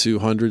tens to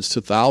hundreds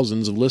to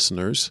thousands of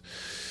listeners.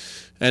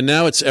 And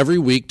now it's every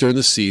week during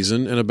the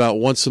season and about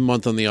once a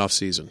month on the off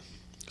season.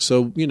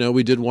 So,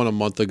 we did one a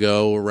month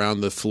ago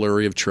around the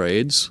flurry of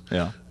trades.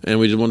 Yeah. And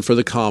we did one for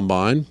the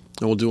combine,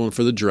 and we'll do one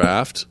for the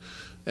draft.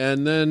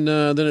 And then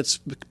it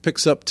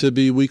picks up to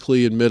be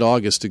weekly in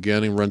mid-August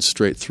again and runs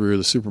straight through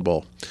the Super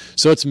Bowl.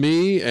 So it's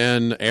me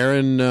and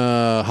Aaron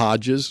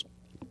Hodges,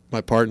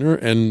 my partner,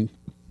 and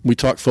we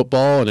talk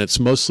football, and it's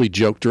mostly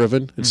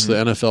joke-driven. It's the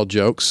NFL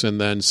jokes and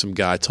then some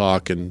guy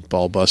talk and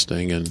ball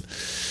busting and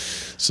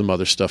some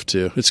other stuff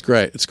too. It's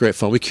great. It's great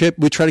fun. We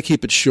try to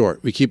keep it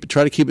short. We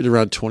try to keep it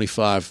around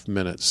 25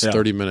 minutes,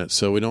 30 minutes.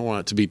 So we don't want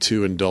it to be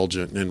too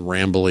indulgent and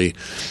rambly.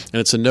 And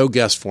it's a no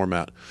guest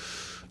format.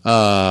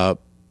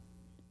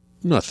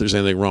 not that there's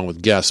anything wrong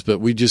with guests, but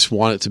we just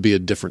want it to be a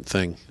different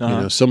thing.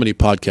 So many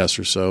podcasts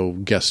are so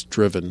guest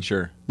driven.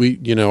 Sure.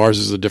 Ours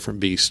is a different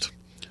beast.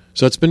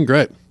 So it's been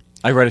great.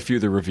 I read a few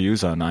of the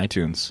reviews on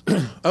iTunes.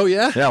 Oh,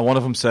 yeah? Yeah, one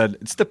of them said,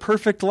 it's the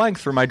perfect length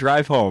for my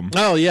drive home.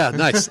 Oh, yeah,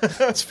 nice.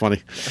 That's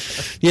funny.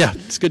 Yeah,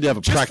 it's good to have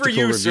a Just practical for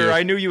you, review. sir,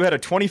 I knew you had a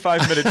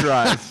 25-minute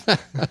drive.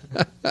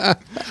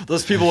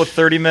 Those people with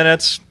 30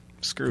 minutes,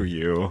 screw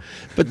you.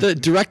 But the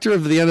director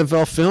of the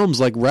NFL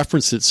films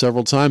referenced it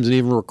several times and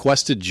even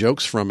requested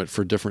jokes from it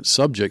for different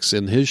subjects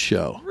in his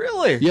show.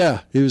 Really?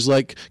 Yeah, he was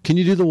like, "Can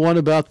you do the one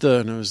about the?"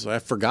 And I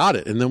forgot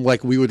it, and then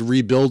we would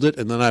rebuild it,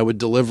 and then I would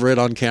deliver it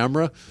on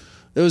camera.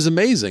 It was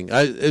amazing.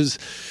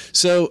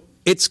 So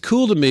it's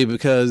cool to me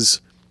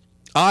because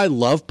I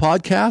love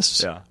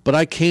podcasts, but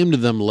I came to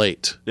them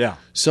late. Yeah.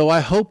 So I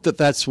hope that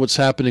that's what's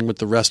happening with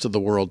the rest of the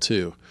world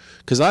too.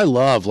 Because I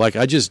love,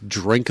 I just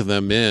drink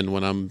them in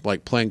when I'm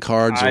playing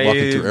cards or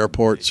walking through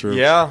airports. Or,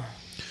 yeah.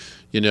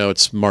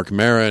 It's Mark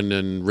Maron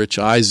and Rich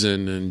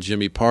Eisen and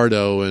Jimmy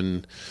Pardo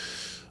and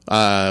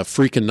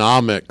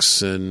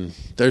Freakonomics, and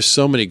there's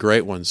so many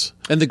great ones.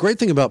 And the great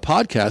thing about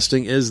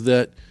podcasting is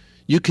that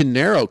you can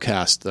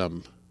narrowcast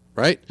them,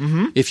 right?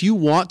 Mm-hmm. If you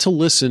want to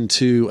listen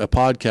to a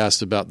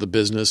podcast about the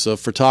business of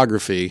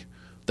photography,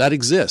 that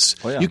exists.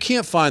 Oh, yeah. You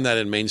can't find that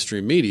in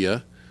mainstream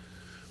media.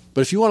 But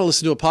if you want to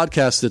listen to a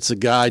podcast that's a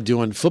guy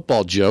doing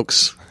football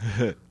jokes,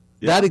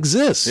 that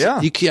exists.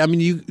 Yeah. You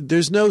can't,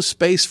 there's no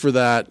space for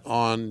that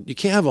on. You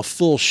can't have a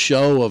full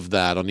show of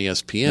that on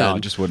ESPN. No,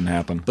 it just wouldn't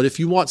happen. But if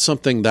you want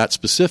something that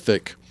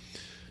specific,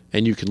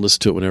 and you can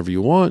listen to it whenever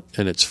you want,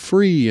 and it's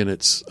free, and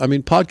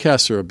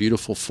podcasts are a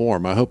beautiful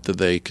form. I hope that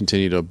they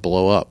continue to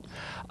blow up.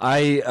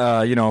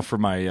 For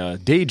my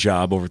day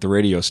job over at the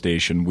radio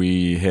station,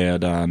 we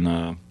had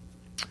on.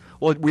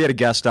 We had a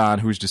guest on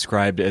who's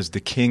described as the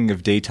king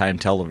of daytime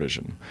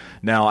television.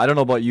 Now, I don't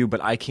know about you, but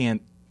I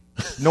can't.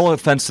 No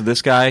offense to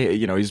this guy,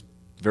 he's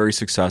very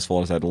successful.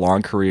 Has had a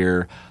long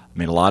career,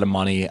 made a lot of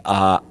money.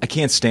 I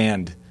can't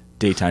stand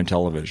daytime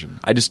television.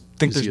 I just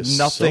think Is there's he a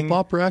nothing. soap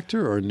opera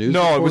actor or a news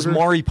No, reporter? it was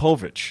Maury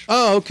Povich.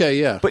 Oh, okay,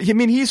 yeah. But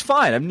he's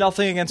fine. I have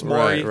nothing against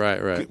Maury.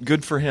 Right.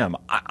 Good for him.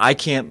 I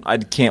can't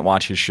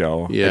watch his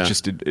show. Yeah.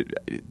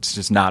 It's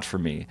just not for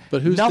me.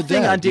 But who's nothing the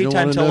dad? on daytime you don't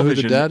want to television?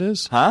 Know who the dad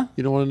is? Huh?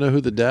 You don't want to know who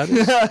the dad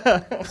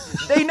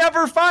is? They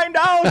never find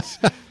out.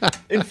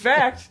 In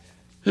fact,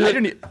 we're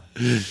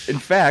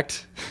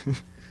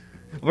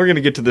going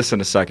to get to this in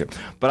a second.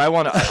 But I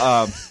want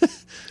to.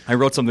 I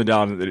wrote something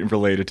down that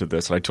related to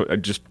this. And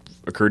it just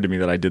occurred to me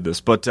that I did this.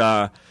 But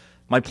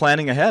my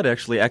planning ahead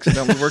actually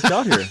accidentally worked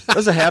out here. That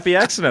was a happy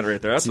accident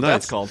right there. That's what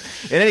that's called.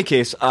 In any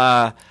case,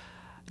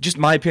 just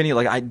my opinion,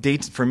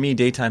 for me,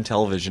 daytime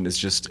television is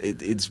just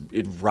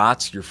it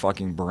rots your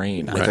fucking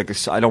brain.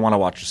 Right. I don't want to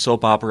watch a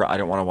soap opera. I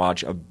don't want to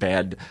watch a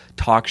bad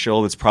talk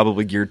show that's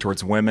probably geared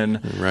towards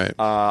women. Right.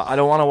 I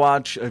don't want to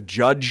watch a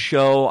judge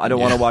show. I don't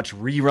want to watch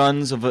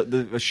reruns of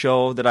a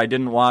show that I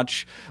didn't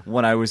watch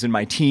when I was in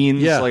my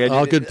teens. Yeah,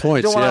 all good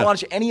points. I don't want to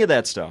watch any of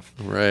that stuff.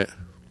 Right.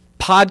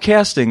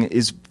 Podcasting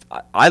is.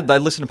 I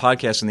listen to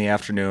podcasts in the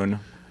afternoon.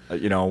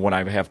 When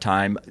I have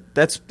time.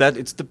 It's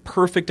the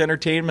perfect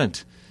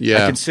entertainment.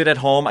 Yeah. I can sit at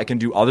home. I can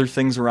do other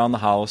things around the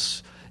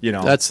house.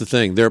 That's the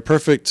thing. They're a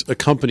perfect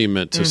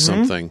accompaniment to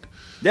something.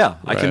 Yeah,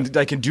 Right.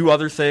 I can do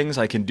other things.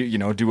 I can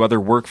do other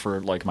work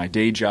for my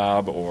day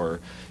job, or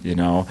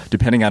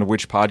depending on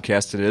which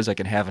podcast it is, I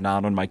can have it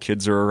on when my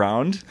kids are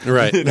around.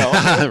 Right.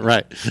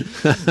 Right.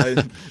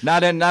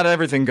 Not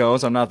everything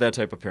goes. I'm not that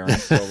type of parent.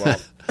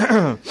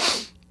 So,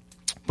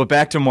 but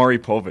back to Maury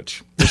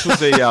Povich. This was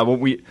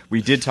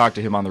we did talk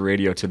to him on the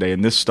radio today,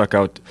 and this stuck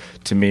out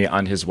to me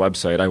on his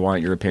website. I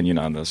want your opinion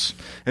on this.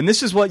 And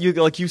this is what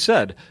you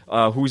said.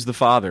 Who's the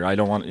father? I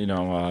don't want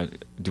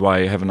do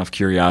I have enough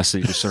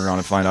curiosity to sit around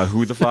and find out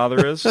who the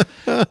father is?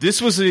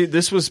 This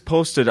was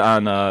posted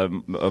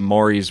on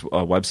Maury's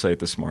website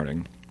this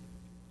morning.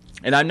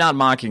 And I'm not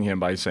mocking him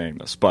by saying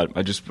this, but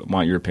I just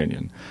want your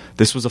opinion.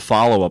 This was a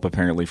follow-up,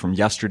 apparently, from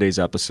yesterday's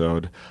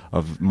episode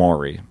of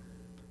Maury.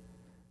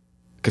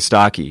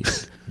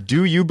 Kostaki,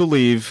 do you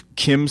believe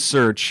Kim's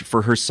search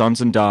for her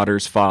sons and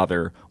daughters'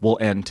 father will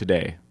end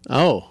today?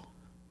 Oh,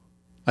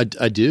 I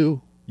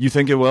do. You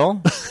think it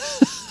will?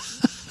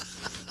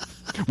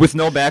 With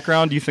no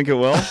background, do you think it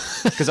will?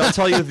 Because I'll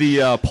tell you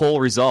the poll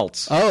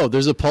results. Oh,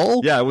 there's a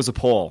poll? Yeah, it was a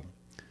poll.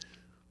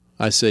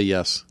 I say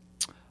yes.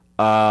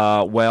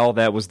 Well,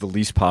 that was the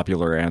least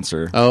popular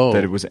answer. Oh.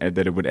 That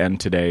it would end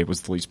today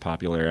was the least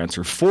popular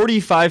answer.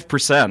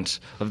 45%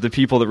 of the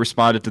people that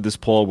responded to this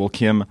poll will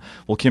Kim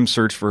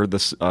search for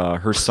this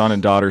her son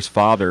and daughter's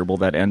father. Will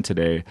that end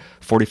today?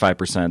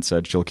 45%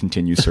 said she'll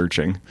continue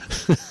searching.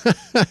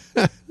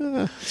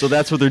 So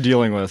that's what they're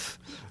dealing with.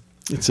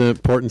 It's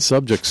important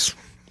subjects.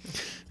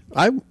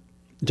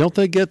 Don't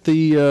they get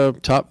the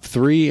top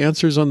 3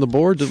 answers on the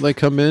board? Did they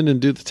come in and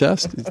do the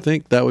test? You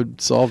think that would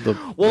solve the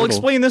Well,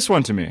 explain this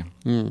one to me.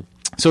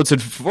 So it said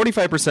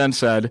 45%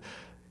 said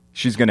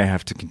she's going to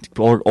have to,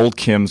 or old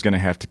Kim's going to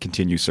have to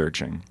continue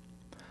searching.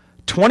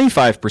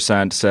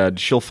 25% said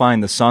she'll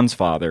find the son's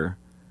father,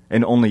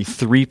 and only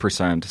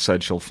 3%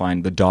 said she'll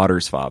find the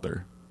daughter's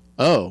father.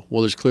 Oh,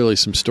 well, there's clearly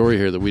some story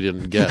here that we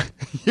didn't get.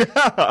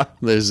 Yeah.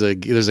 There's a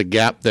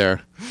gap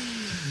there.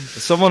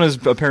 Someone is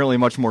apparently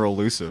much more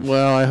elusive.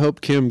 Well, I hope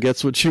Kim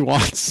gets what she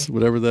wants,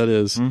 whatever that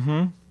is.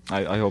 Mm-hmm.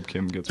 I hope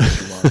Kim gets what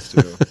she wants,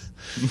 too.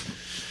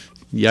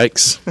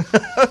 Yikes.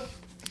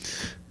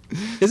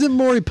 Isn't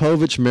Maury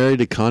Povich married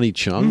to Connie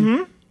Chung?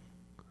 Mm-hmm.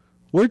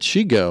 Where'd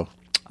she go?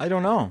 I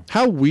don't know.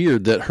 How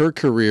weird that her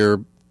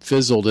career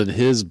fizzled and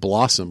his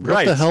blossomed. What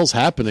Right. the hell's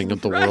happening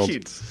with the world?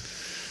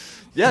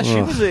 Yeah,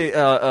 she was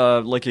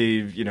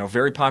a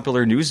very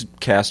popular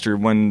newscaster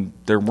when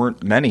there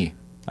weren't many.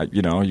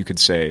 You could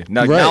say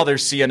now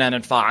there's CNN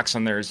and Fox,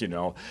 and there's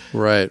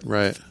Right.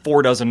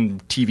 4 dozen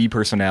TV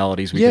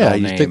personalities. We could Yeah, all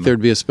you'd name. think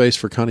there'd be a space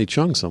for Connie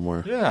Chung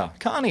somewhere. Yeah,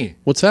 Connie.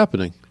 What's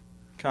happening?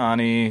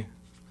 Connie,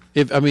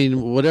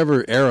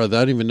 Whatever era, I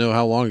don't even know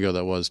how long ago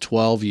that was.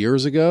 12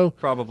 years ago?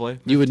 probably.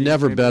 You would 15,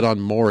 never maybe. bet on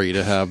Maury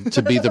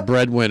to be the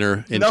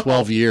breadwinner in No.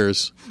 12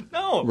 years.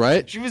 No,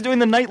 Right? She was doing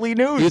the nightly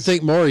news. You'd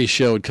think Maury's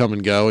show would come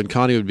and go, and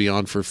Connie would be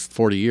on for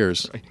 40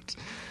 years.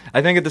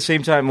 I think at the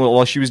same time,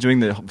 while she was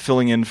doing the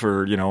filling in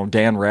for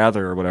Dan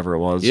Rather or whatever it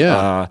was,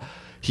 Yeah.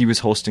 he was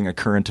hosting a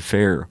current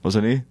affair,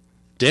 wasn't he?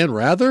 Dan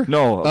Rather?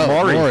 No, Oh,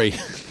 Maury.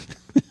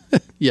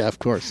 Yeah, of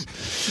course.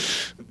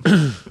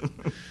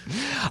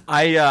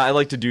 I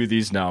like to do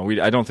these now.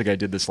 I don't think I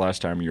did this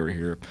last time you were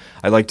here.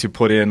 I like to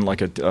put in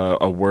like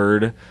a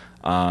word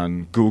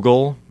on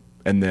Google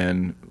and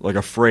then like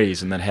a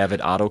phrase and then have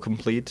it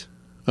autocomplete.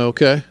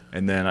 Okay.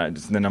 And then I'm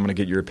going to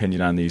get your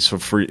opinion on these. So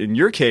in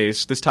your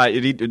case, this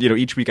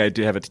each week I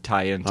do have it to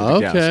tie into the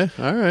guest.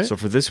 Okay, all right. So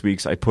for this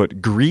week's, I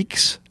put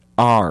Greeks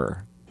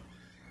are.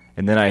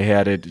 And then I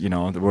had it,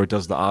 where it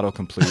does the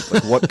autocomplete.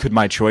 Like, what could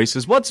my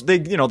choices?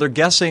 They're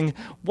guessing.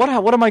 What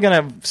am I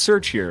going to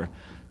search here?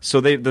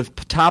 So the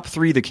top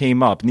 3 that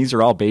came up, and these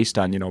are all based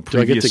on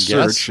previous to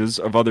guess? searches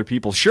of other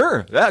people.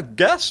 Sure, yeah,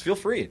 guess. Feel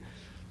free.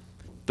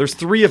 There's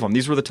 3 of them.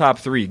 These were the top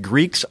 3.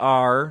 Greeks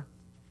are.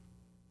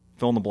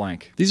 Fill in the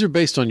blank. These are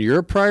based on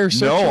your prior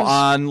searches? No,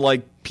 on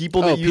like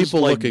people that use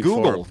people like looking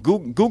Google, for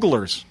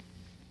Googlers.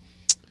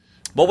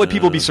 What would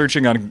people be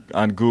searching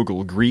on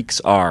Google?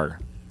 Greeks are.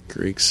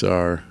 Greeks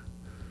are.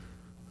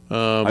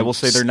 I will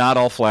say they're not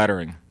all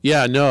flattering.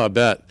 Yeah, no, I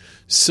bet.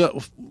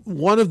 So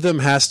one of them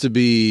has to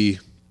be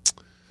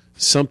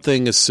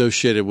something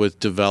associated with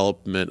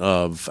development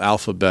of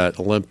alphabet,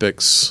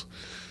 Olympics,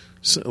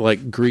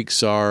 like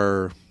Greeks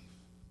are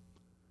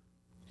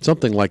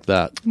something like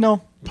that.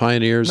 No.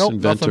 Pioneers, Nope,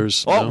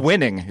 inventors. nothing. Oh, no?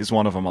 winning is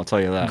one of them. I'll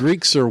tell you that.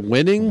 Greeks are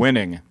winning?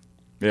 Winning.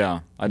 Yeah,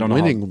 I don't know.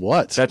 Winning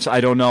what?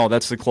 I don't know.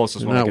 That's the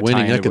closest They're one. I not could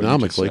winning tie into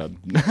what you just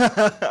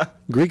economically. said.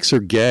 Greeks are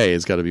gay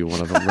has got to be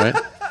one of them, right?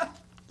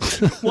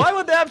 Why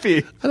would that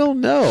be? I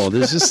don't know.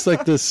 There's just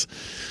like this.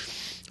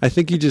 I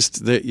think you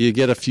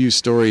get a few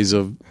stories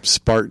of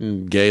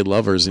Spartan gay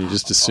lovers, and you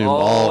just assume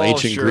all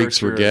ancient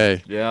Greeks were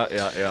gay. Yeah.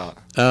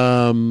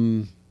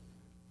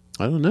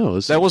 I don't know.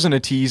 That wasn't a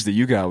tease that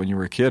you got when you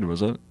were a kid,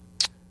 was it?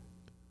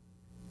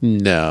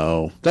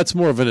 No, that's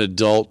more of an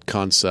adult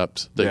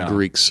concept that Yeah.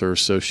 Greeks are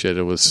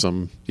associated with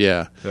some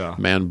Yeah.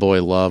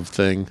 man-boy love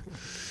thing.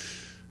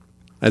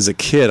 As a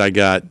kid, I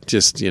got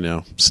just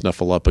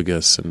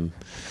Snuffleupagus, and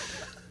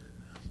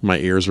my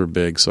ears were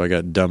big, so I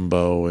got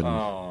Dumbo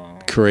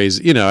and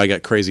crazy. I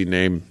got crazy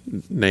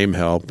name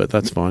hell, but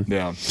that's fine.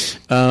 Yeah.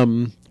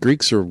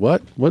 Greeks are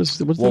what? What's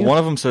Well, one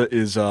of them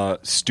is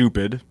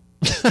stupid.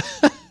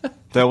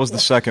 That was the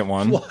second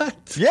one. What?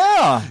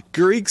 Yeah.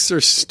 Greeks are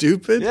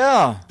stupid?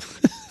 Yeah.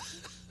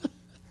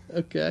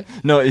 Okay.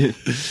 No,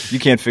 you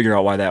can't figure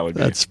out why that would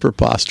be. That's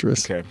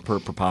preposterous. Okay,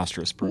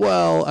 preposterous.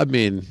 Well, I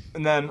mean,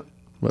 And then,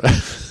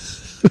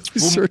 who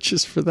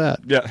searches for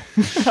that? yeah,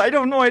 I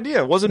have no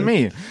idea. It wasn't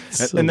me.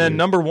 So and then weird.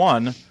 number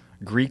 1,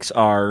 Greeks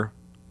are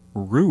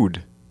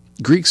rude.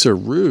 Greeks are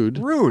rude.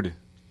 Rude.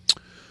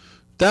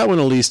 That one,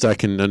 at least, I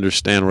can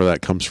understand where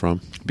that comes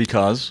from.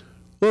 Because?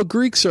 Well,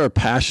 Greeks are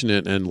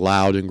passionate and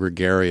loud and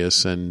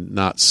gregarious and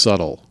not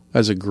subtle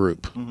as a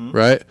group,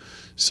 right?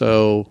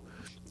 So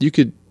you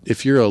could,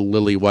 if you're a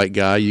lily white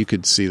guy, you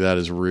could see that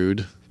as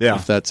rude. Yeah.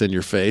 If that's in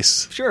your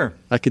face. Sure.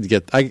 I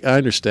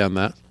understand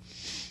that.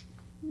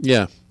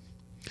 Yeah.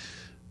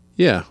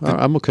 Yeah,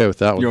 I'm okay with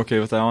that one. You okay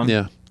with that one?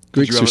 Yeah.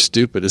 Greeks have are it?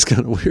 stupid is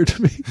kind of weird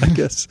to me, I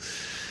guess.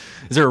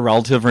 Is there a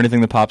relative or anything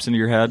that pops into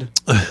your head?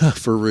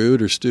 For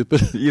rude or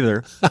stupid.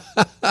 Either.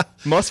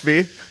 Must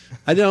be.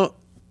 I don't.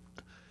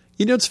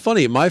 It's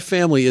funny. My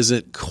family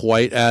isn't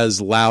quite as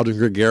loud and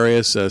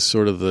gregarious as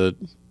sort of the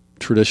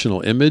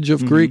traditional image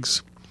of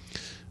Greeks.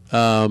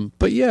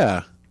 But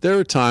yeah, there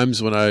are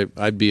times when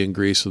I'd be in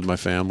Greece with my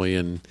family,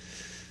 and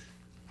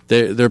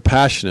they're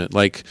passionate.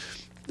 Like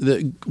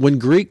when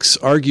Greeks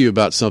argue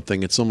about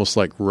something, it's almost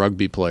like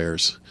rugby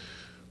players,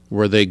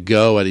 where they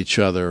go at each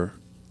other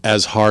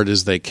as hard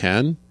as they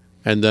can,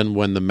 and then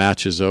when the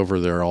match is over,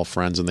 they're all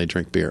friends and they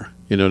drink beer.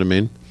 You know what I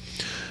mean?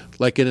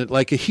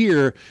 Like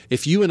here,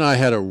 if you and I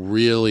had a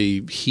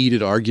really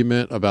heated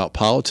argument about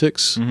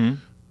politics,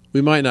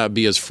 we might not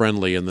be as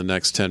friendly in the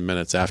next 10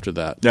 minutes after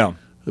that. Yeah.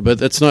 But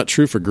that's not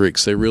true for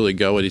Greeks. They really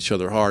go at each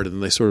other hard,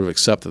 and they sort of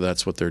accept that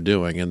that's what they're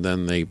doing, and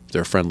then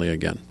they're friendly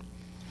again.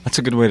 That's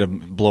a good way to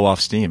blow off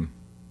steam.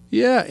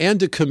 Yeah, and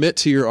to commit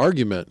to your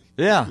argument.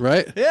 Yeah.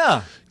 Right?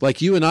 Yeah.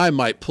 Like you and I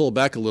might pull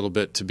back a little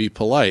bit to be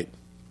polite,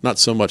 not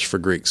so much for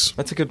Greeks.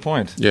 That's a good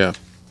point. Yeah.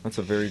 That's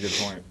a very good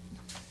point.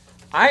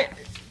 I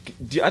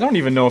don't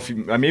even know if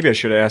maybe I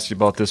should have asked you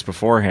about this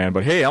beforehand,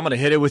 but hey, I'm going to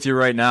hit it with you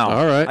right now.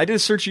 All right. I did a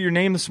search of your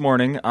name this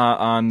morning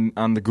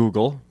on the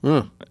Google.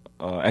 Huh.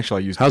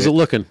 Actually, I used. How's it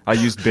looking? I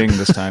used Bing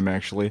this time.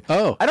 Actually.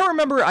 Oh. I don't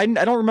remember. I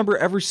don't remember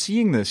ever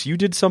seeing this. You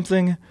did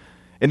something,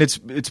 and it's.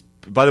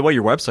 By the way,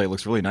 your website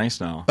looks really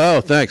nice now.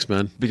 Oh, thanks,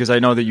 man. Because I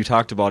know that you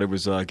talked about it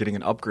was getting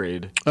an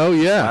upgrade. Oh,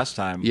 yeah. Last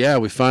time. Yeah,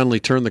 we finally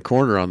turned the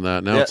corner on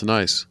that. Now it's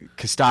nice.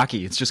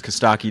 Kostaki. It's just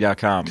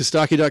Kostaki.com.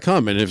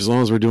 Kostaki.com. And as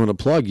long as we're doing a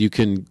plug, you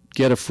can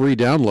get a free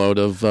download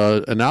of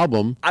an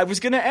album. I was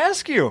going to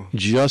ask you.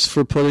 Just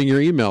for putting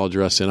your email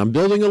address in. I'm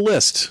building a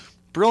list.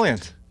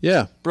 Brilliant.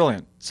 Yeah.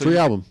 Brilliant. So free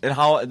album.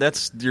 And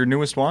that's your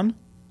newest one?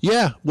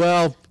 Yeah.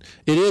 Well,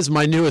 it is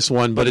my newest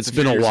one, but it's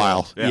been a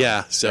while.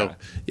 Yeah. So,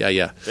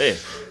 yeah. Hey.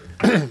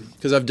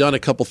 Because I've done a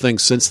couple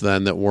things since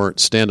then that weren't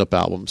stand-up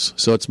albums.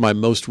 So it's my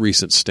most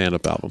recent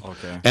stand-up album.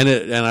 Okay.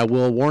 And I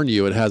will warn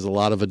you, it has a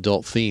lot of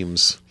adult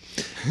themes.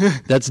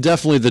 That's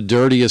definitely the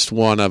dirtiest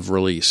one I've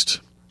released,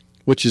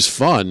 which is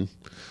fun.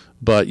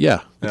 But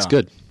yeah, it's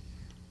good.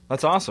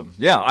 That's awesome.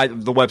 Yeah,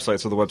 the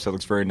website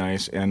looks very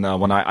nice. And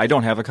when I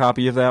don't have a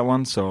copy of that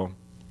one, so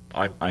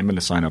I'm going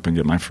to sign up and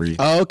get my free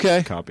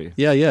copy.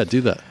 Yeah, do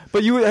that.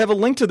 But you have a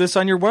link to this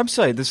on your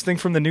website, this thing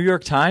from the New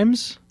York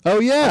Times? Oh,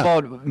 yeah.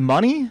 About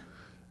money?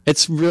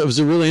 It was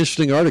a really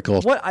interesting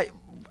article.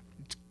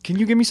 Can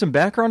you give me some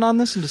background on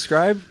this and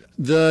describe?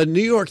 The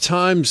New York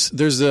Times,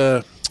 there's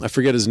I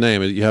forget his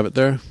name. You have it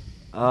there?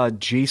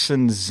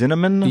 Jason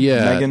Zinnemann?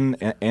 Yeah. Megan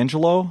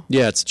Angelo?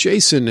 Yeah,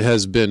 Jason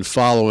has been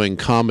following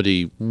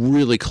comedy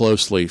really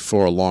closely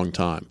for a long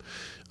time.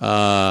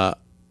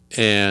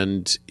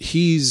 And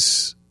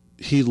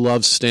he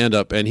loves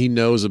stand-up, and he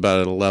knows about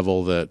it at a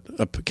level that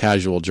a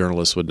casual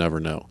journalist would never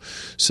know.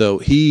 So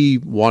he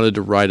wanted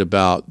to write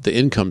about the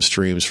income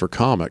streams for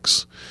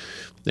comics.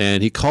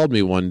 And he called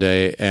me one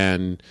day,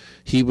 and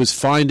he was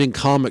finding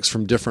comics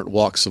from different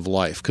walks of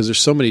life because there's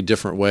so many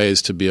different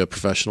ways to be a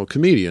professional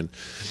comedian.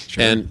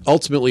 Sure. And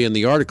ultimately in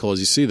the article,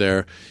 as you see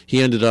there,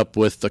 he ended up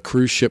with the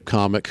cruise ship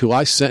comic who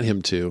I sent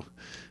him to.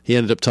 He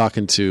ended up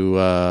talking to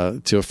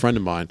a friend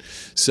of mine.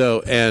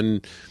 So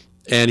and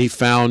he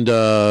found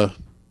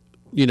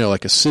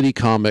like a city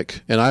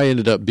comic, and I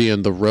ended up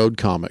being the road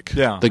comic.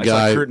 Yeah, the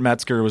guy Kurt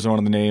Metzger was one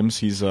of the names.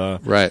 He's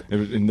right,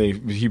 and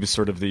he was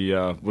sort of the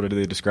what did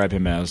they describe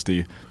him as?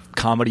 The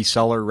comedy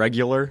cellar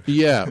regular.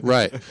 Yeah,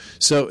 right.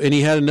 So, and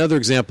he had another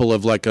example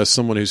of like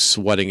someone who's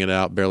sweating it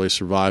out, barely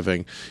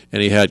surviving,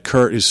 and he had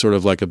Kurt, who's sort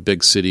of like a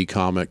big city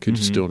comic who's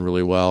just doing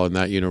really well in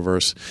that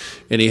universe,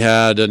 and he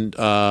had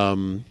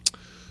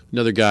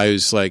another guy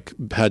who's like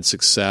had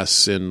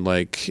success in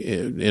like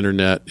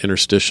internet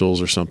interstitials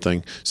or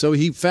something. So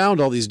he found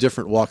all these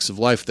different walks of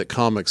life that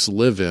comics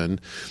live in,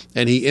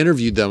 and he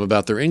interviewed them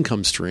about their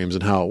income streams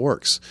and how it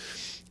works.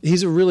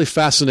 He's a really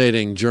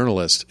fascinating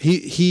journalist.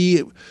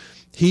 He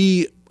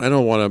I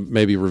don't want to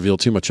maybe reveal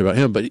too much about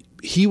him, but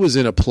he was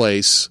in a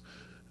place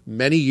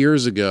many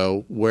years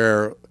ago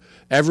where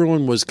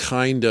everyone was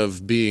kind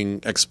of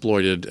being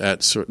exploited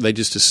they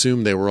just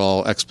assumed they were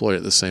all exploited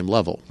at the same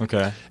level.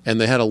 Okay. And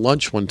they had a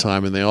lunch one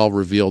time, and they all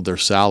revealed their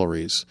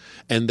salaries,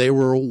 and they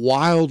were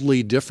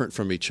wildly different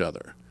from each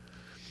other.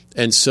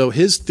 And so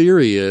his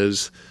theory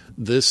is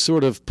this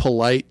sort of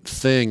polite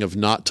thing of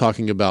not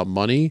talking about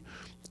money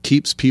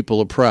keeps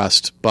people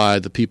oppressed by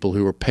the people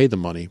who pay the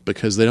money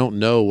because they don't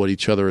know what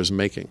each other is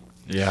making.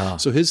 Yeah.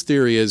 So his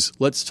theory is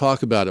let's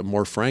talk about it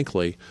more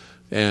frankly.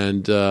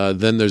 And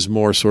then there's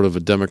more sort of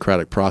a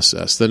democratic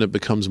process. Then it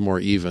becomes more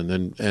even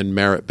and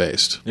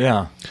merit-based.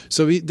 Yeah.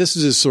 So this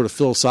is his sort of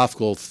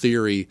philosophical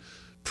theory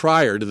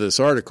prior to this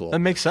article. That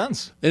makes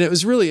sense. And it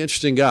was a really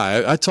interesting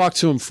guy. I talked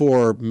to him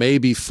for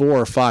maybe 4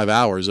 or 5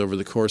 hours over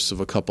the course of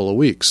a couple of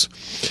weeks.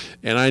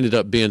 And I ended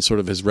up being sort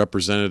of his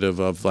representative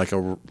of like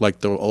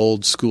the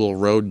old school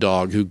road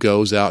dog who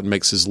goes out and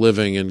makes his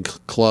living in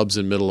clubs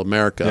in middle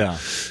America.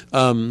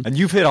 Yeah. And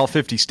you've hit all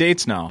 50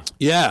 states now.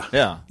 Yeah.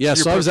 Yeah. Yeah,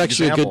 so I was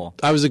actually example.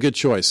 I was a good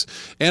choice.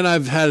 And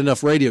I've had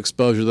enough radio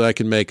exposure that I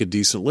can make a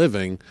decent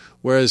living,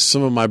 whereas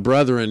some of my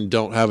brethren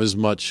don't have as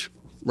much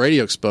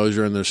radio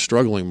exposure and they're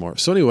struggling more.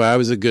 So anyway, I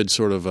was a good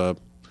sort of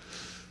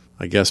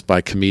I guess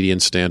by comedian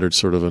standards,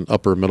 sort of an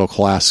upper middle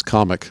class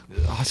comic.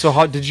 So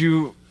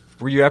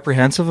were you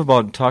apprehensive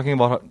about talking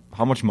about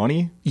how much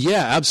money?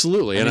 Yeah,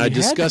 absolutely. And I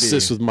discussed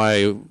this with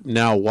my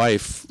now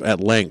wife at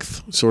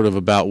length, sort of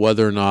about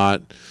whether or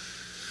not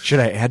should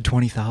I add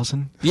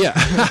 20,000? Yeah.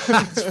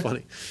 It's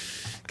funny.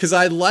 Cuz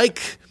I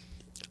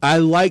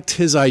liked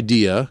his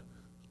idea.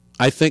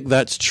 I think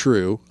that's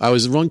true. I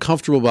was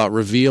uncomfortable about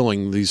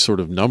revealing these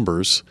sort of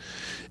numbers.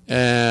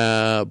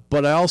 But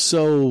I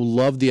also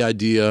love the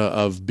idea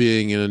of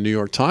being in a New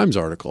York Times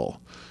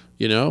article,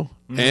 you know?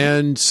 Mm-hmm.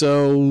 And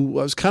so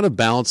I was kind of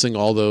balancing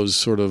all those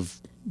sort of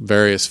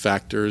various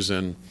factors,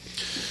 and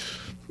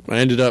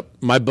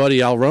my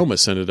buddy Al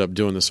Romas ended up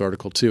doing this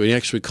article too. He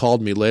actually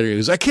called me later. He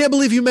goes, "I can't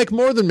believe you make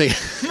more than me."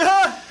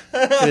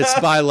 And it's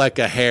by like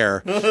a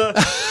hair.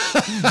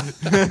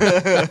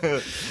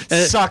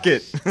 Suck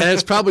it. And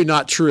it's probably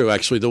not true,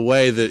 actually. The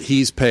way that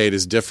he's paid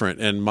is different.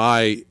 And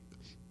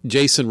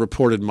Jason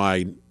reported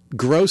my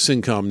gross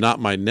income, not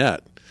my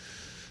net.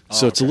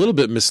 So it's a little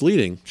bit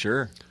misleading.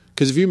 Sure.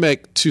 Because if you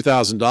make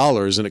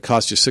 $2,000 and it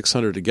costs you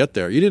 $600 to get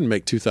there, you didn't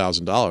make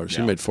 $2,000.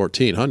 You made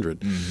 $1,400.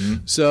 Mm-hmm.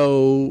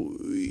 So,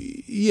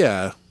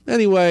 yeah.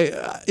 Anyway,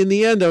 in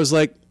the end, I was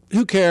like,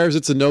 who cares?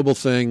 It's a noble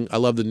thing. I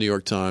love the New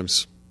York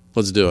Times.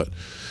 Let's do it.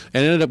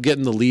 And I ended up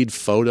getting the lead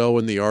photo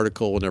in the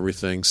article and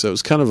everything. So it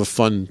was kind of a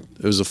fun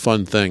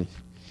thing.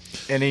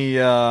 Any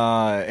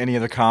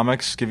other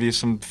comics give you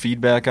some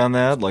feedback on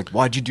that? Like,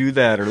 why'd you do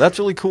that? Or that's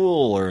really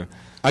cool? Or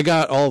I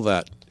got all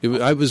that.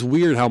 It was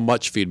weird how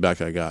much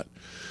feedback I got.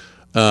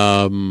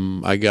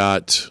 I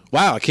got,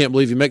 wow, I can't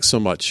believe you make so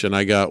much. And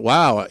I got,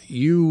 wow, I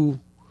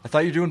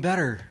thought you were doing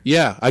better.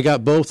 Yeah, I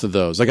got both of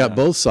those. I got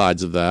both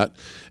sides of that.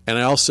 And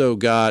I also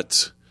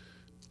got,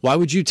 why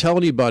would you tell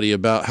anybody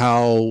about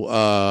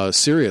how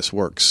Sirius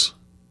works?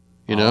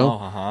 You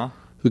know?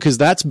 Because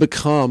that's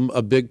become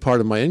a big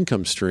part of my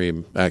income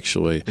stream,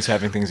 actually. Is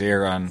having things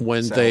air on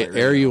when they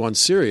air you on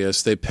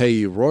Sirius, they pay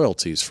you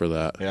royalties for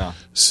that. Yeah.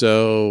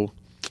 So,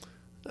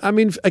 I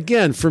mean,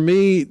 again, for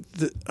me,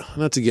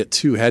 not to get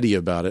too heady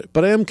about it,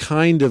 but I am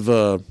kind of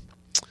I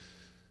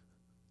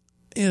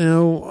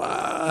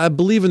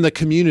believe in the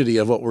community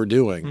of what we're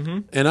doing. Mm-hmm.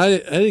 And I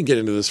didn't get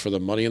into this for the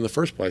money in the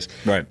first place.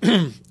 Right.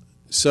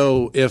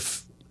 So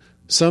if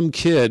some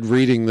kid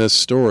reading this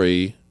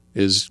story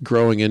is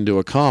growing into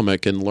a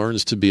comic and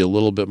learns to be a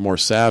little bit more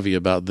savvy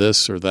about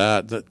this or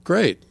that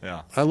great.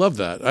 Yeah. I love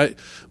that.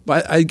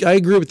 I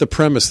agree with the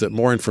premise that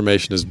more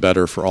information is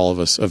better for all of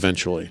us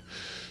eventually.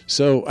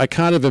 So I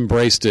kind of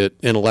embraced it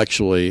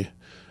intellectually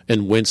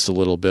and winced a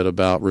little bit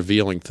about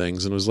revealing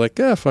things and was like,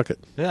 fuck it.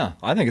 Yeah,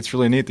 I think it's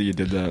really neat that you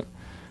did that.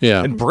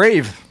 Yeah. And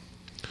brave,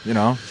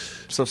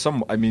 So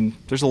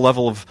there's a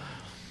level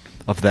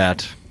of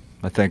that,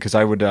 I think, because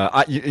I would,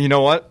 you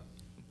know what?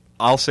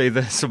 I'll say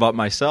this about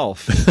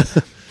myself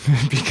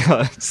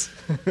because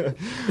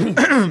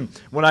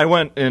when I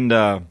went and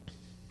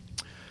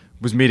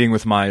was meeting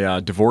with my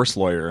divorce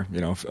lawyer,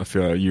 a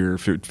few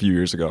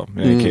years ago,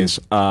 in any case,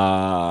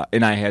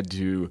 and I had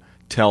to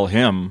tell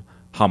him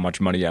how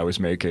much money I was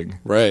making.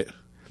 Right.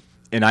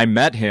 And I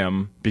met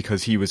him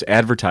because he was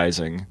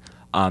advertising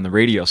on the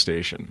radio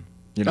station.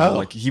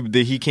 Like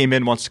he came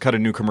in, wants to cut a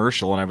new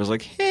commercial, and I was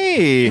like,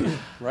 "Hey,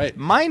 right.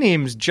 My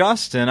name's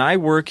Justin. I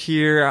work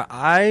here.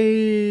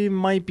 I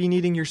might be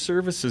needing your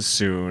services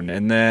soon."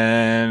 And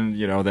then,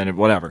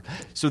 whatever.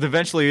 So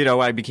eventually,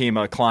 I became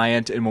a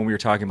client, and when we were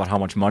talking about how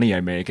much money I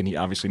make, and he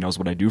obviously knows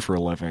what I do for a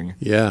living.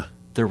 Yeah.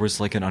 There was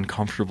like an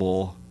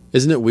uncomfortable.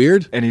 Isn't it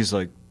weird? And he's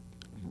like,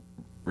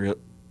 "Real?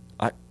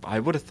 I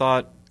would have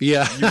thought."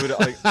 Yeah. You would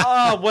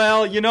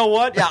well, you know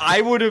what? Yeah,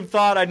 I would have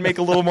thought I'd make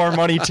a little more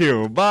money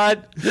too,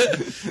 but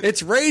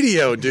it's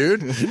radio,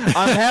 dude.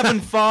 I'm having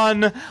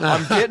fun.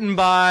 I'm getting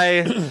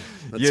by.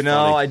 Funny.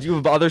 I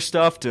do other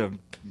stuff to.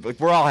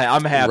 Like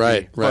I'm happy.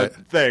 Right. But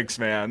thanks,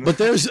 man. But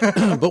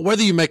but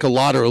whether you make a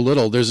lot or a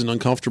little, there's an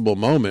uncomfortable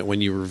moment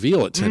when you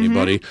reveal it to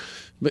anybody.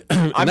 But,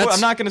 I'm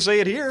not going to say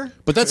it here.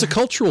 But that's a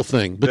cultural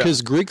thing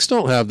because Greeks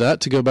don't have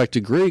that. To go back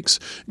to Greeks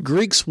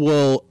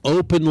will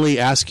openly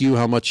ask you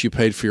how much you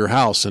paid for your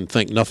house and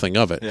think nothing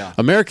of it. Yeah.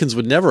 Americans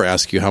would never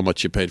ask you how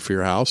much you paid for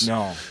your house.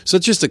 No. So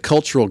it's just a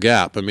cultural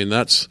gap. I mean,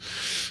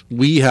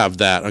 we have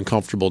that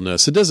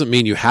uncomfortableness. It doesn't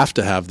mean you have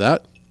to have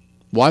that.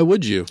 Why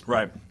would you?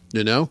 Right.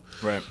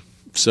 Right.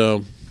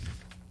 So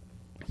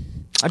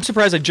I'm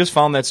surprised I just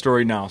found that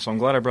story now, so I'm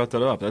glad I brought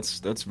that up.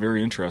 That's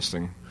very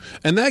interesting.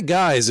 And that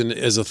guy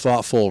is a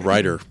thoughtful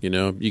writer.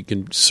 You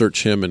can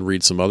search him and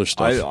read some other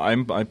stuff.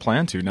 I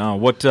plan to now.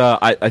 What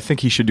I think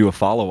he should do a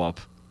follow up,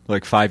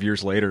 like 5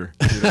 years later.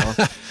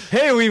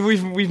 Hey,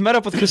 we've met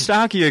up with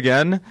Kostaki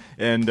again,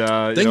 and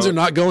things are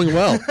not going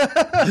well.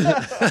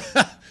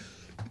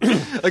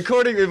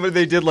 According,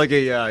 they did like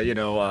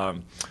a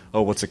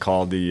what's it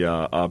called,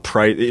 the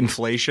price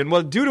inflation.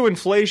 Well, due to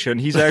inflation,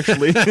 he's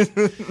actually.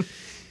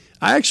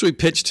 I actually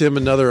pitched him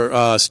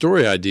another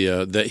story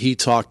idea that he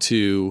talked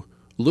to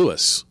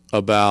Lewis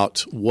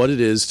about what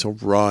it is to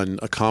run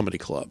a comedy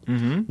club.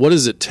 Mm-hmm. What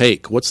does it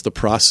take? What's the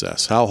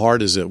process? How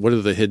hard is it? What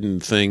are the hidden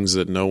things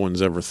that no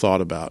one's ever thought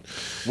about?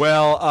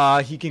 Well,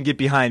 he can get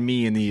behind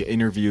me in the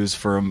interviews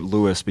from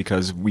Lewis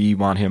because we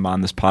want him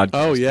on this podcast.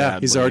 Oh, yeah.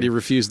 Badly. He's already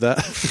refused that.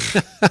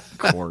 Of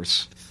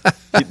course.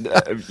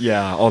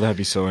 Yeah. Oh, that'd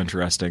be so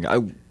interesting.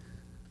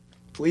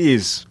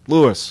 Please,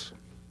 Lewis.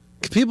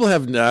 People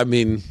have,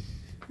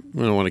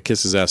 I don't want to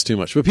kiss his ass too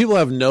much, but people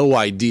have no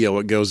idea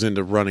what goes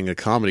into running a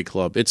comedy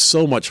club. It's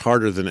so much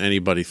harder than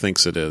anybody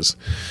thinks it is.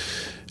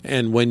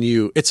 And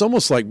it's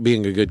almost like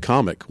being a good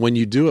comic. When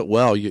you do it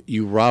well,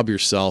 you rob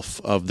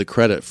yourself of the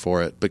credit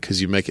for it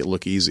because you make it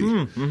look easy,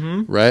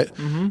 right?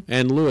 Mm-hmm.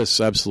 And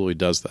Lewis absolutely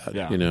does that.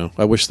 Yeah.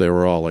 I wish they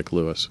were all like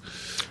Lewis.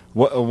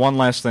 One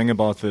last thing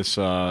about this,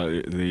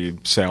 the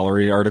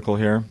salary article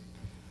here.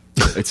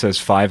 It says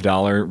 $5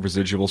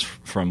 residuals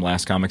from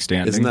Last Comic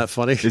Standing. Isn't that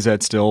funny? Is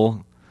that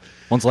still?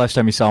 When's the last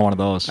time you saw one of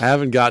those? I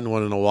haven't gotten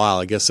one in a while.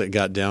 I guess it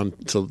got down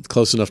to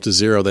close enough to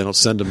zero. They don't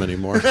send them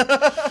anymore.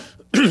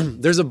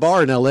 There's a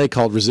bar in L.A.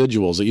 called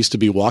Residuals. It used to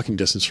be walking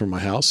distance from my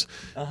house.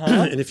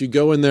 And if you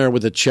go in there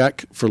with a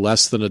check for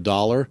less than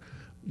 $1,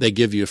 they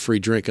give you a free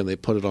drink and they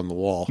put it on the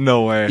wall.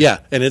 No way. Yeah,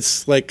 and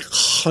it's like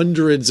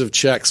hundreds of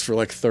checks for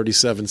like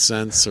 37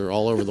 cents or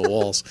all over the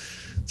walls.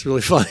 It's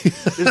really funny.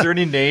 Is there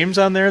any names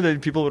on there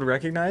that people would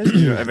recognize? Do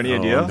you have any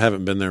idea? I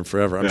haven't been there in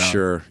forever, I'm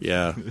sure.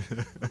 Yeah.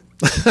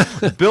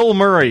 Bill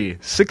Murray,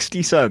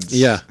 60 cents.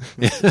 Yeah.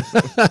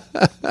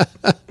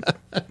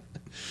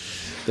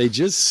 They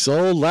just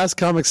sold Last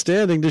Comic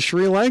Standing to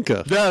Sri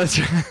Lanka. Yeah, that's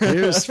right.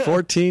 Here's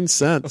 14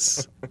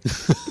 cents.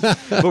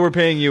 But we're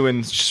paying you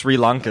in Sri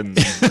Lankan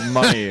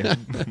money,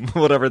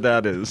 whatever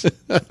that is.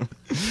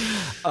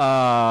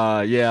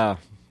 Yeah,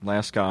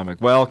 Last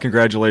Comic. Well,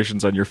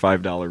 congratulations on your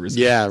 $5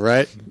 residual. Yeah,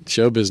 right?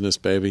 Show business,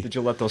 baby. Did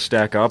you let those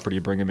stack up, or do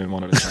you bring them in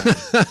one at a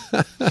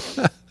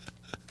time?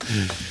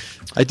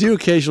 I do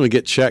occasionally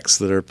get checks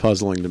that are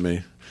puzzling to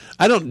me.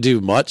 I don't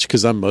do much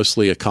because I'm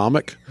mostly a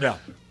comic. Yeah.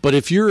 But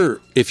if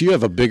you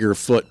have a bigger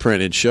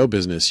footprint in show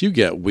business, you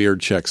get weird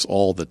checks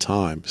all the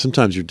time.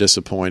 Sometimes you're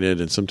disappointed,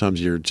 and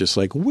sometimes you're just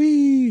like,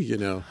 wee.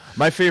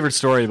 My favorite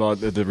story about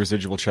the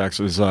residual checks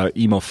was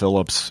Emo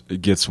Phillips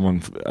gets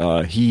one.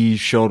 He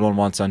showed one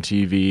once on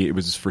TV. It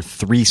was for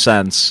 3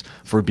 cents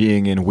for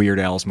being in Weird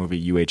Al's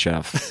movie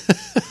UHF.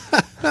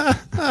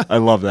 I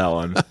love that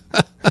one.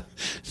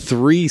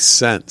 3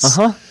 cents.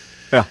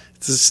 Yeah.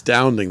 It's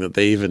astounding that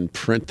they even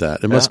print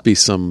that. It must be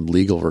some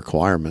legal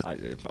requirement.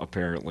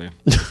 Apparently.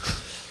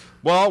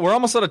 Well, we're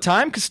almost out of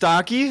time,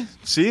 Kostaki.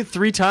 See,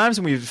 3 times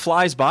and it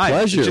flies by.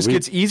 Pleasure. It just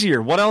gets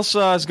easier. What else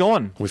is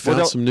going? We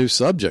found some new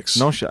subjects.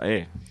 No shot.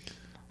 Hey,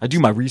 I do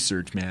my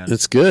research, man.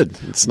 It's good.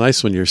 It's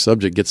nice when your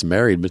subject gets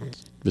married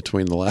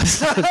between the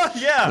last.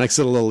 Yeah. Makes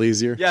it a little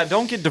easier. Yeah,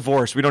 don't get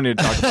divorced. We don't need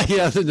to talk about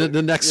yeah,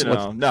 the next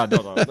one. No.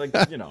 Like,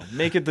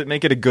 make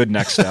it a good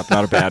next step,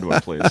 not a bad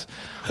one, please.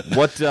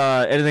 What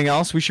anything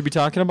else we should be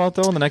talking about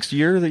though in the next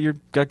year that you've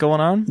got going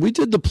on? We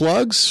did the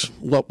plugs.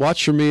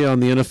 Watch for me on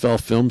the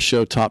NFL Film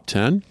Show Top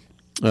 10.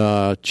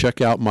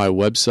 Check out my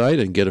website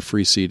and get a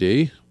free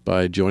CD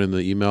by joining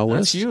the email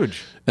list. That's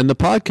huge. And the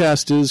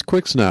podcast is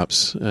Quick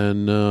Snaps,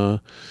 and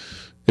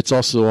it's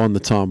also on the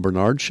Tom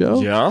Bernard Show.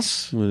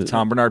 Yes,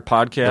 Tom Bernard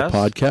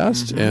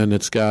podcast. And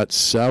it's got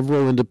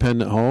several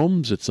independent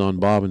homes. It's on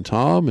Bob and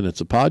Tom, and it's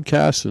a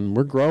podcast, and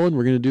we're growing.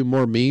 We're going to do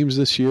more memes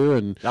this year,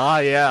 and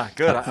yeah,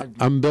 good.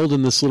 I'm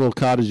building this little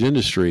cottage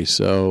industry,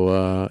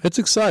 so it's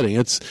exciting.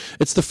 It's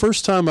the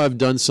first time I've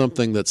done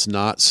something that's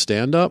not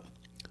stand-up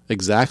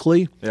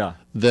exactly. Yeah.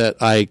 That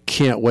I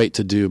can't wait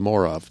to do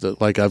more of.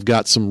 That like I've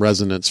got some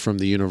resonance from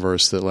the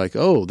universe that like,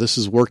 oh, this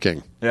is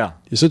working. Yeah,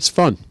 it's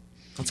fun.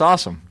 That's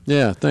awesome.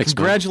 Yeah, thanks.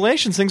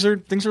 Congratulations.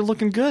 Man. Things are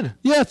looking good.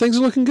 Yeah, things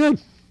are looking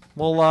good.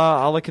 Well,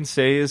 all I can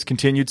say is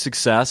continued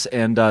success,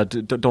 and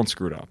don't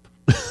screw it up.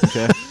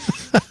 Okay.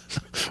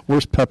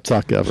 Worst pep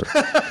talk ever.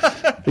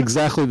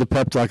 Exactly the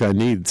pep talk I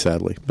need,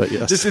 sadly. But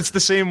yes, it's the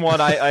same one.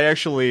 I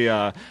actually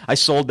I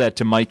sold that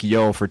to Mike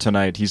Yo for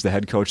tonight. He's the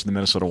head coach of the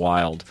Minnesota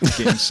Wild.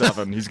 Game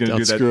 7. He's going to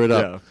do that. Don't screw it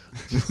up.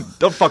 Yeah.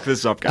 Don't fuck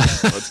this up,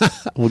 guys.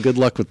 Well, good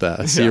luck with that.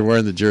 I see you're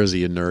wearing the jersey,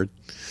 you nerd.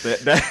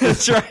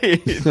 That's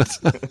right.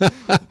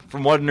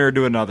 From one nerd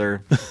to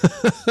another.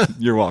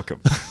 You're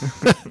welcome.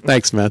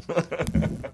 Thanks, man.